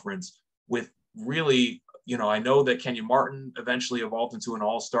Conference with really, I know that Kenyon Martin eventually evolved into an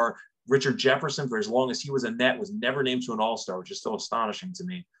all-star. Richard Jefferson, for as long as he was a Net, was never named to an all-star, which is still astonishing to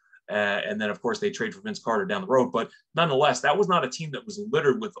me. And then, of course, they trade for Vince Carter down the road. But nonetheless, that was not a team that was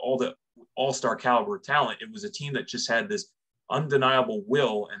littered with all the all-star caliber talent. It was a team that just had this undeniable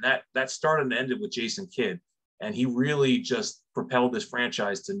will, and that started and ended with Jason Kidd, and he really just propelled this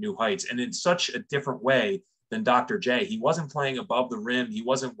franchise to new heights, and in such a different way than Dr. J. He wasn't playing above the rim. He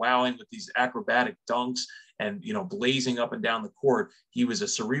wasn't wowing with these acrobatic dunks and blazing up and down the court. He was a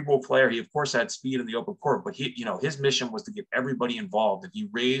cerebral player. He of course had speed in the open court, but his mission was to get everybody involved, and he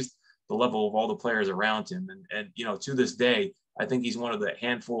raised the level of all the players around him. And to this day, I think he's one of the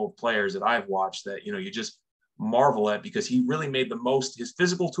handful of players that I've watched that you just marvel at, because he really made the most. His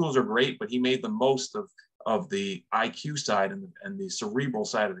physical tools are great, but he made the most of the IQ side and the cerebral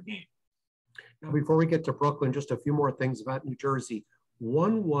side of the game. Now, before we get to Brooklyn, just a few more things about New Jersey.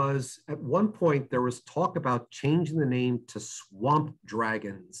 One was, at one point, there was talk about changing the name to Swamp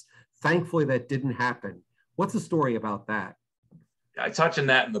Dragons. Thankfully, that didn't happen. What's the story about that? I touch on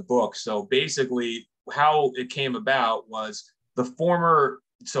that in the book. So basically, how it came about was the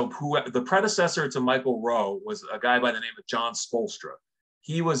predecessor to Michael Rowe was a guy by the name of John Spolstra.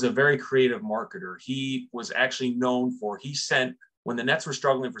 He was a very creative marketer. He was actually known for, when the Nets were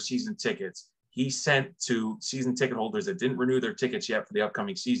struggling for season tickets, he sent to season ticket holders that didn't renew their tickets yet for the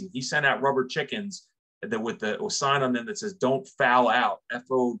upcoming season, he sent out rubber chickens with a sign on them that says, "Don't foul out,"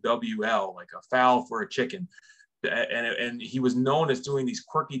 FOWL, like a foul for a chicken. And he was known as doing these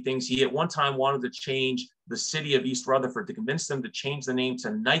quirky things. He at one time wanted to change the city of East Rutherford, to convince them to change the name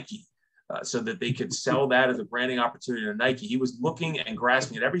to Nike, so that they could sell that as a branding opportunity to Nike. He was looking and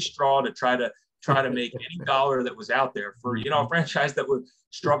grasping at every straw to try to make any dollar that was out there for a franchise that was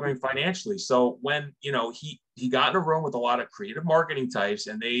struggling financially. So when he got in a room with a lot of creative marketing types,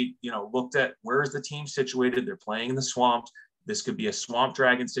 and they looked at, where is the team situated? They're playing in the swamps. This could be a swamp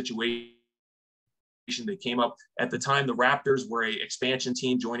dragon situation. They came up at the time. The Raptors were a expansion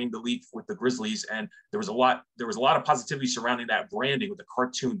team joining the league with the Grizzlies, and there was a lot of positivity surrounding that branding with the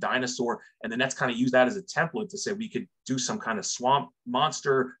cartoon dinosaur. And the Nets kind of used that as a template to say we could do some kind of swamp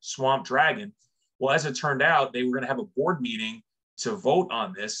monster, swamp dragon. Well, as it turned out, they were going to have a board meeting to vote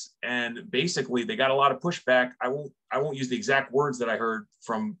on this, and basically they got a lot of pushback. I won't use the exact words that I heard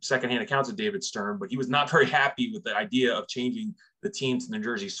from secondhand accounts of David Stern, but he was not very happy with the idea of changing the team to the New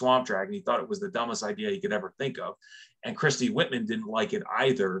Jersey Swamp Dragon. He thought it was the dumbest idea he could ever think of, and Christy Whitman didn't like it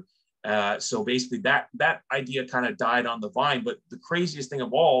either. So basically, that idea kind of died on the vine. But the craziest thing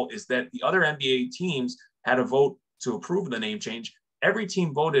of all is that the other NBA teams had a vote to approve the name change, every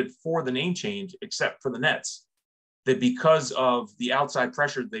team voted for the name change except for the Nets. That because of the outside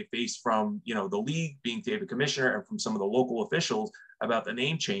pressure they faced from, you know, the league being David Commissioner and from some of the local officials about the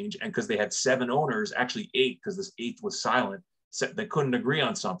name change, and because they had 7 owners, actually 8, because this 8th was silent, they couldn't agree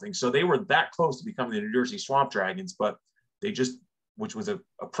on something. So they were that close to becoming the New Jersey Swamp Dragons, but they just, which was a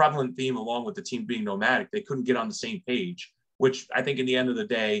prevalent theme along with the team being nomadic, they couldn't get on the same page, which I think in the end of the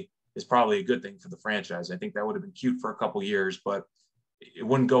day is probably a good thing for the franchise. I think that would have been cute for a couple of years, but it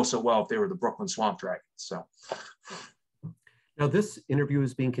wouldn't go so well if they were the Brooklyn Swamp Dragons. So now this interview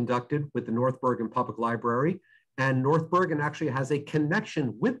is being conducted with the North Bergen Public Library, and North Bergen actually has a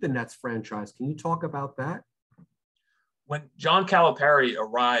connection with the Nets franchise. Can you talk about that? When John Calipari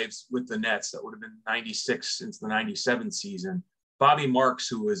arrives with the Nets, that would have been 96 into the 97 season, Bobby Marks,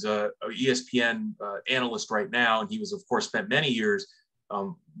 who is a ESPN analyst right now, and he was, of course, spent many years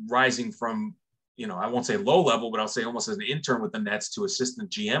rising from, you know, I won't say low level, but I'll say almost as an intern with the Nets to assistant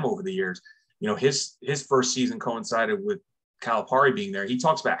GM over the years. You know, his first season coincided with Calipari being there. He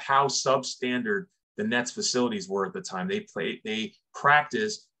talks about how substandard the Nets facilities were at the time. They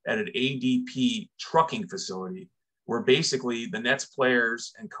practiced at an ADP trucking facility where basically the Nets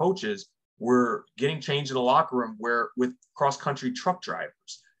players and coaches were getting changed in the locker room with cross-country truck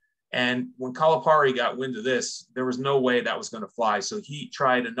drivers. And when Calipari got wind of this, there was no way that was going to fly. So he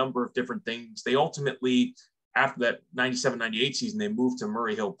tried a number of different things. They ultimately, after that 97-98 season, they moved to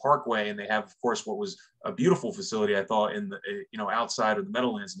Murray Hill Parkway, and they have, of course, what was a beautiful facility, I thought, in the, you know, outside of the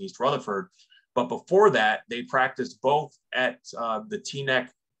Meadowlands in East Rutherford. But before that, they practiced both at the Teaneck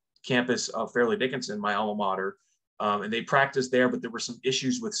campus of Fairleigh Dickinson, my alma mater, and they practiced there. But there were some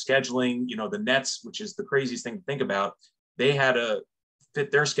issues with scheduling. You know, the Nets, which is the craziest thing to think about, they had to fit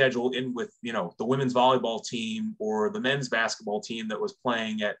their schedule in with, you know, the women's volleyball team or the men's basketball team that was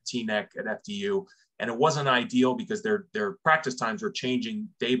playing at Teaneck at FDU. And it wasn't ideal because their practice times were changing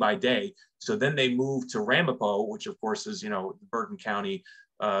day by day. So then they moved to Ramapo, which of course is, you know, the Bergen County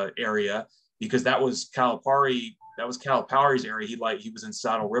area, because that was Calipari's area. He was in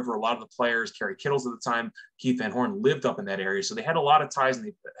Saddle River. A lot of the players, Kerry Kittles at the time, Keith Van Horn, lived up in that area. So they had a lot of ties, and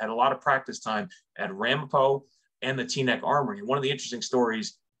they had a lot of practice time at Ramapo and the Teaneck Armory. And one of the interesting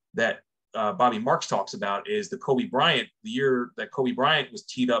stories that Bobby Marks talks about is the year that Kobe Bryant was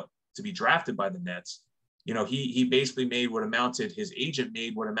teed up to be drafted by the Nets. You know, he basically his agent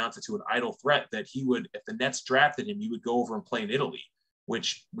made what amounted to an idle threat that he would, if the Nets drafted him, he would go over and play in Italy,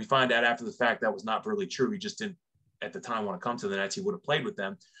 which we find out after the fact that was not really true. He just didn't at the time want to come to the Nets. He would have played with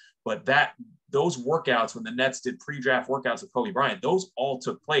them. But those workouts, when the Nets did pre-draft workouts with Kobe Bryant, those all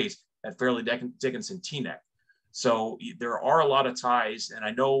took place at Fairleigh Dickinson Teaneck. So there are a lot of ties. And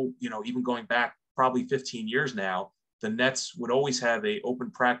I know, you know, even going back probably 15 years now, the Nets would always have an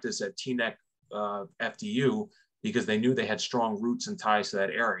open practice at Teaneck FDU because they knew they had strong roots and ties to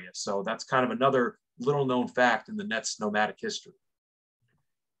that area. So that's kind of another little known fact in the Nets nomadic history.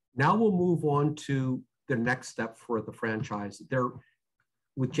 Now we'll move on to the next step for the franchise. They're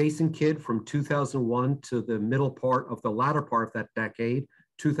with Jason Kidd from 2001 to the latter part of that decade,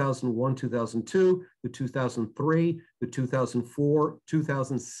 2001, 2002, the 2003, the 2004,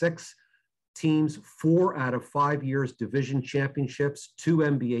 2006 teams, 4 out of 5 years division championships, 2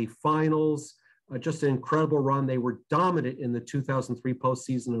 NBA finals, just an incredible run. They were dominant in the 2003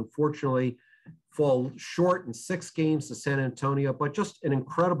 postseason. Unfortunately, fall short in 6 games to San Antonio, but just an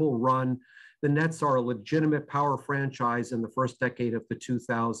incredible run. The Nets are a legitimate power franchise in the first decade of the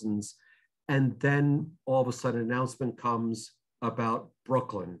 2000s. And then all of a sudden, an announcement comes about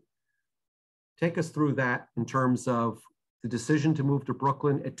Brooklyn. Take us through that in terms of the decision to move to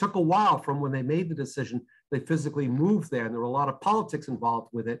Brooklyn. It took a while from when they made the decision. They physically moved there, and there were a lot of politics involved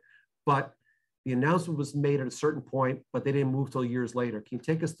with it. But the announcement was made at a certain point, but they didn't move till years later. Can you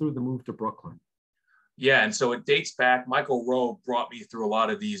take us through the move to Brooklyn? Yeah, and so it dates back. Michael Rowe brought me through a lot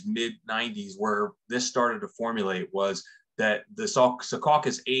of these mid-90s where this started to formulate, was that the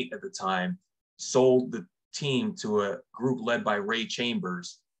Secaucus 8 at the time sold the team to a group led by Ray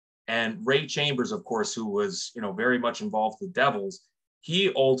Chambers. And Ray Chambers, of course, who was, you know, very much involved with the Devils,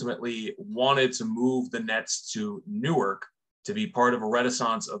 he ultimately wanted to move the Nets to Newark to be part of a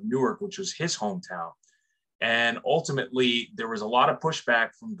renaissance of Newark, which was his hometown. And ultimately, there was a lot of pushback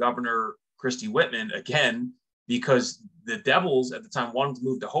from Governor Christie Whitman, again, because the Devils at the time wanted to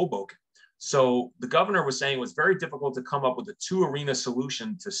move to Hoboken. So the governor was saying it was very difficult to come up with a 2-arena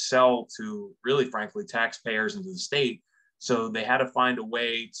solution to sell to, really, frankly, taxpayers into the state. So they had to find a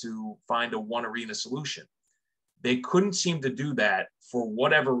way to find a 1-arena solution. They couldn't seem to do that for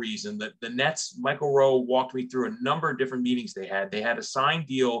whatever reason. The Nets, Michael Rowe walked me through a number of different meetings they had. They had a signed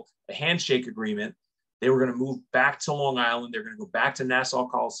deal, a handshake agreement They were going to move back to Long Island. They're going to go back to Nassau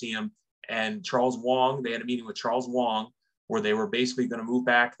Coliseum. And Charles Wong, they had a meeting with Charles Wong where they were basically going to move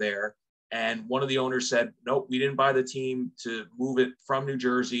back there. And one of the owners said, nope, we didn't buy the team to move it from New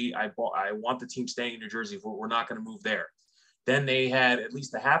Jersey. I want the team staying in New Jersey. We're not going to move there. Then they had at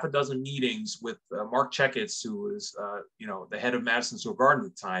least a half a dozen meetings with Mark Checketts, who was, the head of Madison Square Garden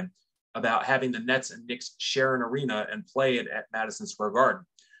at the time, about having the Nets and Knicks share an arena and play it at Madison Square Garden.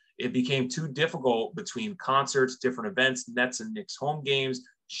 It became too difficult between concerts, different events, Nets and Knicks home games,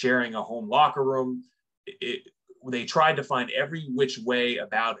 sharing a home locker room. They tried to find every which way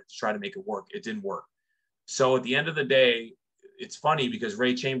about it to try to make it work. It didn't work. So at the end of the day, it's funny because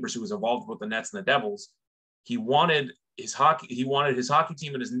Ray Chambers, who was involved with the Nets and the Devils, he wanted his hockey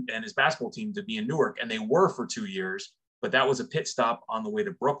team and his basketball team to be in Newark, and they were for 2 years, but that was a pit stop on the way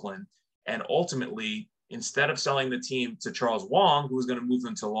to Brooklyn. And ultimately, instead of selling the team to Charles Wong, who was going to move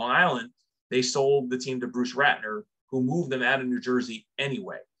them to Long Island, they sold the team to Bruce Ratner, who moved them out of New Jersey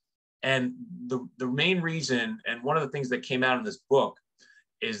anyway. And the main reason, and one of the things that came out in this book,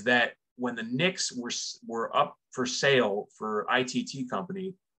 is that when the Knicks were up for sale for ITT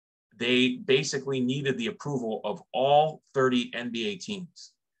Company, they basically needed the approval of all 30 NBA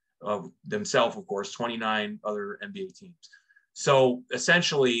teams, themselves, of course, 29 other NBA teams. So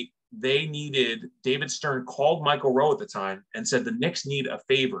essentially, David Stern called Michael Rowe at the time and said, the Knicks need a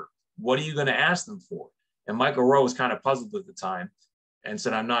favor. What are you going to ask them for? And Michael Rowe was kind of puzzled at the time and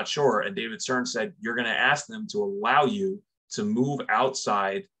said, I'm not sure. And David Stern said, you're going to ask them to allow you to move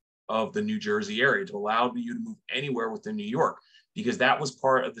outside of the New Jersey area, to allow you to move anywhere within New York, because that was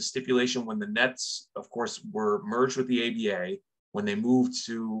part of the stipulation when the Nets, of course, were merged with the ABA. When they moved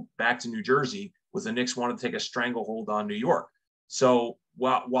back to New Jersey, was the Knicks wanted to take a stranglehold on New York. So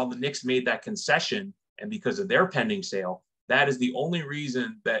while the Knicks made that concession, and because of their pending sale, that is the only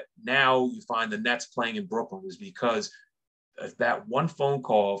reason that now you find the Nets playing in Brooklyn, is because that one phone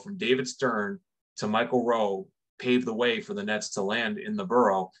call from David Stern to Michael Rowe paved the way for the Nets to land in the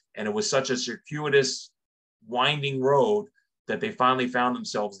borough. And it was such a circuitous, winding road that they finally found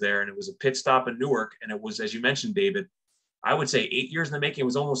themselves there. And it was a pit stop in Newark. And it was, as you mentioned, David, I would say 8 years in the making. It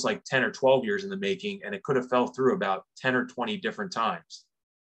was almost like 10 or 12 years in the making. And it could have fell through about 10 or 20 different times.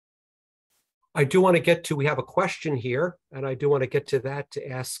 I do want to get to, we have a question here, and I do want to get to that, to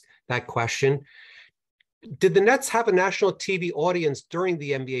ask that question. Did the Nets have a national TV audience during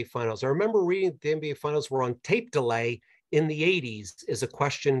the NBA Finals? I remember reading the NBA Finals were on tape delay in the 80s, is a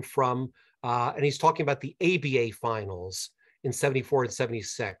question from, and he's talking about the ABA Finals in 74 and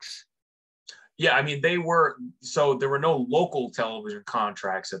 76. Yeah, I mean, there were no local television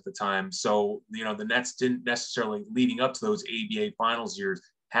contracts at the time. So, the Nets didn't necessarily, leading up to those ABA Finals years,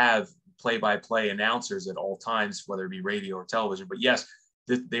 have play-by-play announcers at all times, whether it be radio or television. But yes,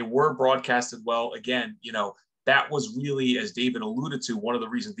 they were broadcasted well. Again, that was really, as David alluded to, one of the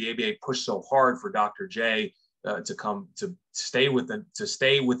reasons the ABA pushed so hard for Dr. J to stay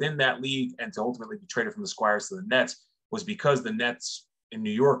within that league and to ultimately be traded from the Squires to the Nets, was because the Nets in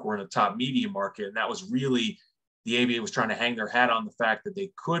New York were in a top media market. And that was really, the ABA was trying to hang their hat on the fact that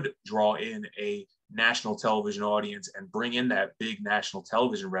they could draw in a national television audience and bring in that big national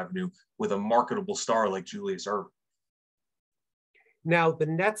television revenue with a marketable star like Julius Erving. Now, the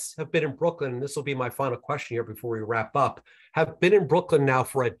Nets have been in Brooklyn, and this will be my final question here before we wrap up, have been in Brooklyn now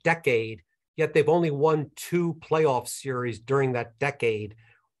for a decade, yet they've only won 2 playoff series during that decade.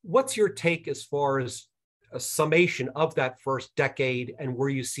 What's your take as far as a summation of that first decade and where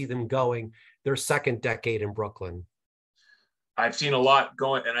you see them going their second decade in Brooklyn? I've seen a lot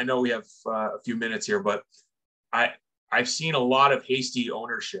going, and I know we have a few minutes here, but I've seen a lot of hasty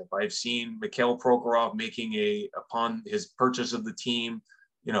ownership. I've seen Mikhail Prokhorov upon his purchase of the team,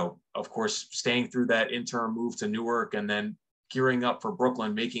 of course, staying through that interim move to Newark and then gearing up for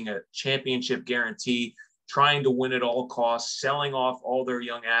Brooklyn, making a championship guarantee, trying to win at all costs, selling off all their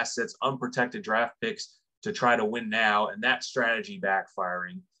young assets, unprotected draft picks to try to win now, and that strategy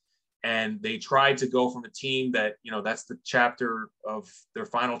backfiring. And they tried to go from a team that, that's the chapter of their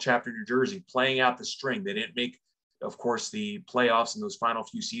final chapter in New Jersey, playing out the string. They didn't make, of course, the playoffs in those final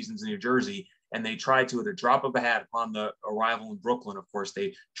few seasons in New Jersey. And they tried to, at the drop of a hat upon the arrival in Brooklyn, of course,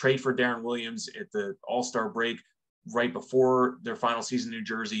 they trade for Darren Williams at the All-Star break right before their final season in New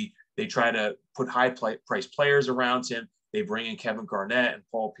Jersey. They try to put high-priced players around him. They bring in Kevin Garnett and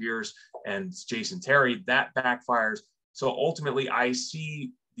Paul Pierce and Jason Terry. That backfires. So ultimately, I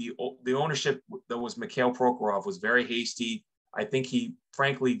see the ownership that was Mikhail Prokhorov was very hasty. I think he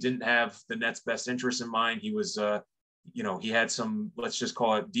frankly didn't have the Nets' best interest in mind. He was, he had some, let's just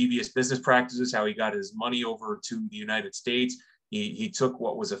call it devious business practices, how he got his money over to the United States. He took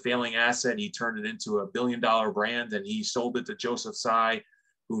what was a failing asset, he turned it into a billion-dollar brand, and he sold it to Joseph Tsai,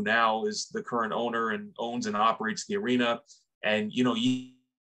 who now is the current owner and owns and operates the arena. And, you know, you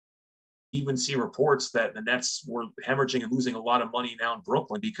even see reports that the Nets were hemorrhaging and losing a lot of money now in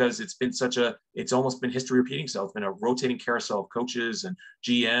Brooklyn because it's almost been history repeating itself. It's been a rotating carousel of coaches and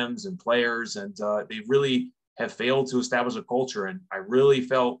GMs and players, and they really have failed to establish a culture. And I really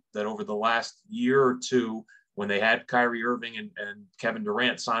felt that over the last year or two, when they had Kyrie Irving and Kevin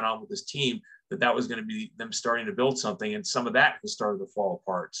Durant sign on with this team, that was going to be them starting to build something, and some of that has started to fall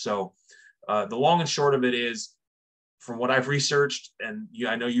apart. So the long and short of it is, from what I've researched, and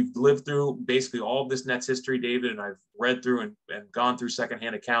I know you've lived through basically all of this Nets history, David, and I've read through and gone through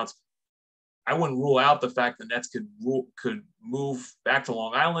secondhand accounts, I wouldn't rule out the fact the Nets could move back to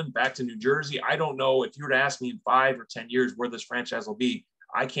Long Island, back to New Jersey. I don't know if you were to ask me in 5 or 10 years where this franchise will be.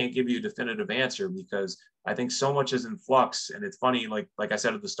 I can't give you a definitive answer because I think so much is in flux. And it's funny, like I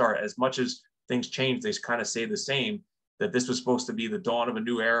said at the start, as much as things change, they kind of say the same, that this was supposed to be the dawn of a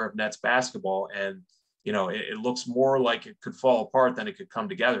new era of Nets basketball. And, you know, it looks more like it could fall apart than it could come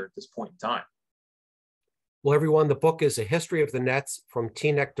together at this point in time. Well, everyone, the book is A History of the Nets from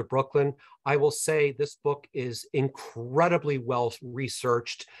Teaneck to Brooklyn. I will say this book is incredibly well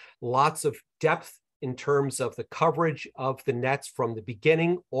researched, lots of depth in terms of the coverage of the Nets from the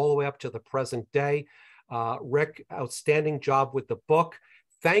beginning all the way up to the present day. Rick, outstanding job with the book.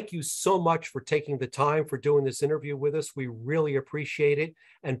 Thank you so much for taking the time for doing this interview with us. We really appreciate it,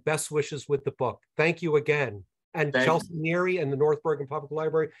 and best wishes with the book. Thank you again. And Chelsea Neary and the North Bergen Public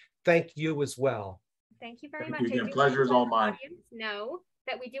Library, thank you as well. Thank you very much. Again, pleasure is all mine. Know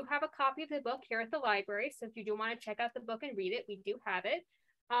that we do have a copy of the book here at the library, so if you do want to check out the book and read it, we do have it.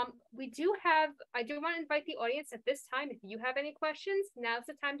 I do want to invite the audience at this time, if you have any questions, now's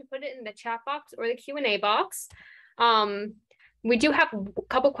the time to put it in the chat box or the Q&A box. We do have a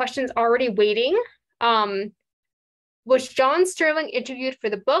couple questions already waiting. Was John Sterling interviewed for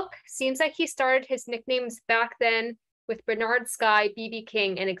the book? Seems like he started his nicknames back then with Bernard Sky, BB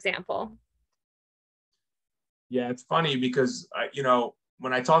King, an example. Yeah, it's funny because, you know,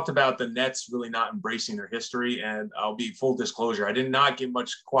 when I talked about the Nets really not embracing their history, and I'll be full disclosure, I did not get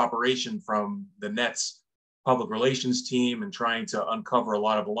much cooperation from the Nets public relations team and trying to uncover a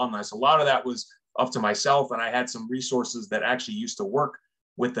lot of alumni. So a lot of that was up to myself, and I had some resources that actually used to work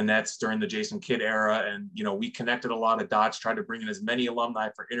with the Nets during the Jason Kidd era. And, you know, we connected a lot of dots, tried to bring in as many alumni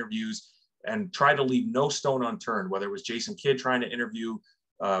for interviews and tried to leave no stone unturned, whether it was Jason Kidd trying to interview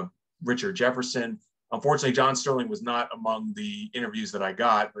Richard Jefferson. Unfortunately, John Sterling was not among the interviews that I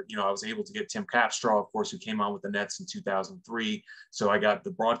got, but, you know, I was able to get Tim Capstraw, of course, who came on with the Nets in 2003. So I got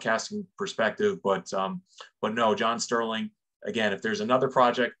the broadcasting perspective, but no, John Sterling, again, if there's another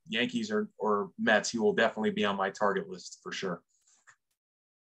project, Yankees or Mets, he will definitely be on my target list for sure.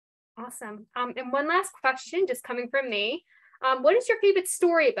 Awesome. And one last question, just coming from me. What is your favorite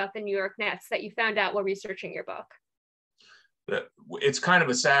story about the New York Nets that you found out while researching your book? It's kind of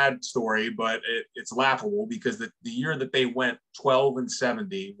a sad story, but it's laughable because the year that they went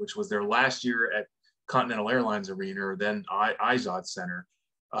 12-70, which was their last year at Continental Airlines Arena, or then Izod Center,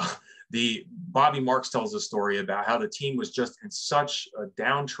 the Bobby Marks tells a story about how the team was just in such a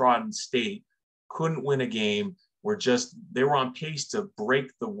downtrodden state, couldn't win a game, they were on pace to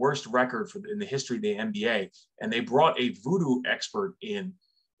break the worst record in the history of the NBA. And they brought a voodoo expert in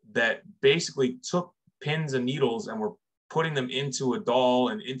that basically took pins and needles and were putting them into a doll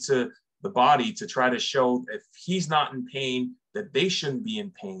and into the body to try to show if he's not in pain, that they shouldn't be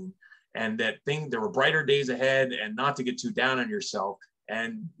in pain. And there were brighter days ahead, and not to get too down on yourself.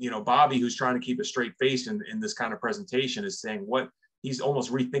 And, you know, Bobby, who's trying to keep a straight face in this kind of presentation, is saying he's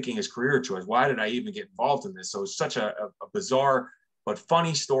almost rethinking his career choice. Why did I even get involved in this? So it's such a bizarre but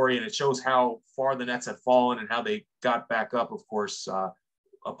funny story, and it shows how far the Nets had fallen and how they got back up, of course,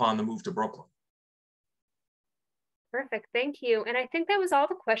 upon the move to Brooklyn. Perfect, thank you. And I think that was all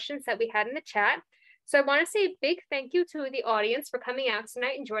the questions that we had in the chat. So I want to say a big thank you to the audience for coming out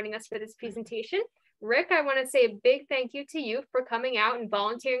tonight and joining us for this presentation. Rick, I want to say a big thank you to you for coming out and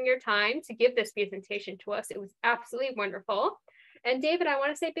volunteering your time to give this presentation to us. It was absolutely wonderful. And David, I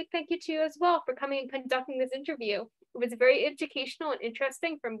want to say a big thank you to you as well for coming and conducting this interview. It was very educational and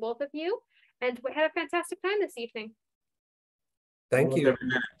interesting from both of you, and we had a fantastic time this evening. Thank you.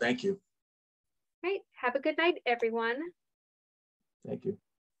 Thank you. Right. Have a good night, everyone. Thank you.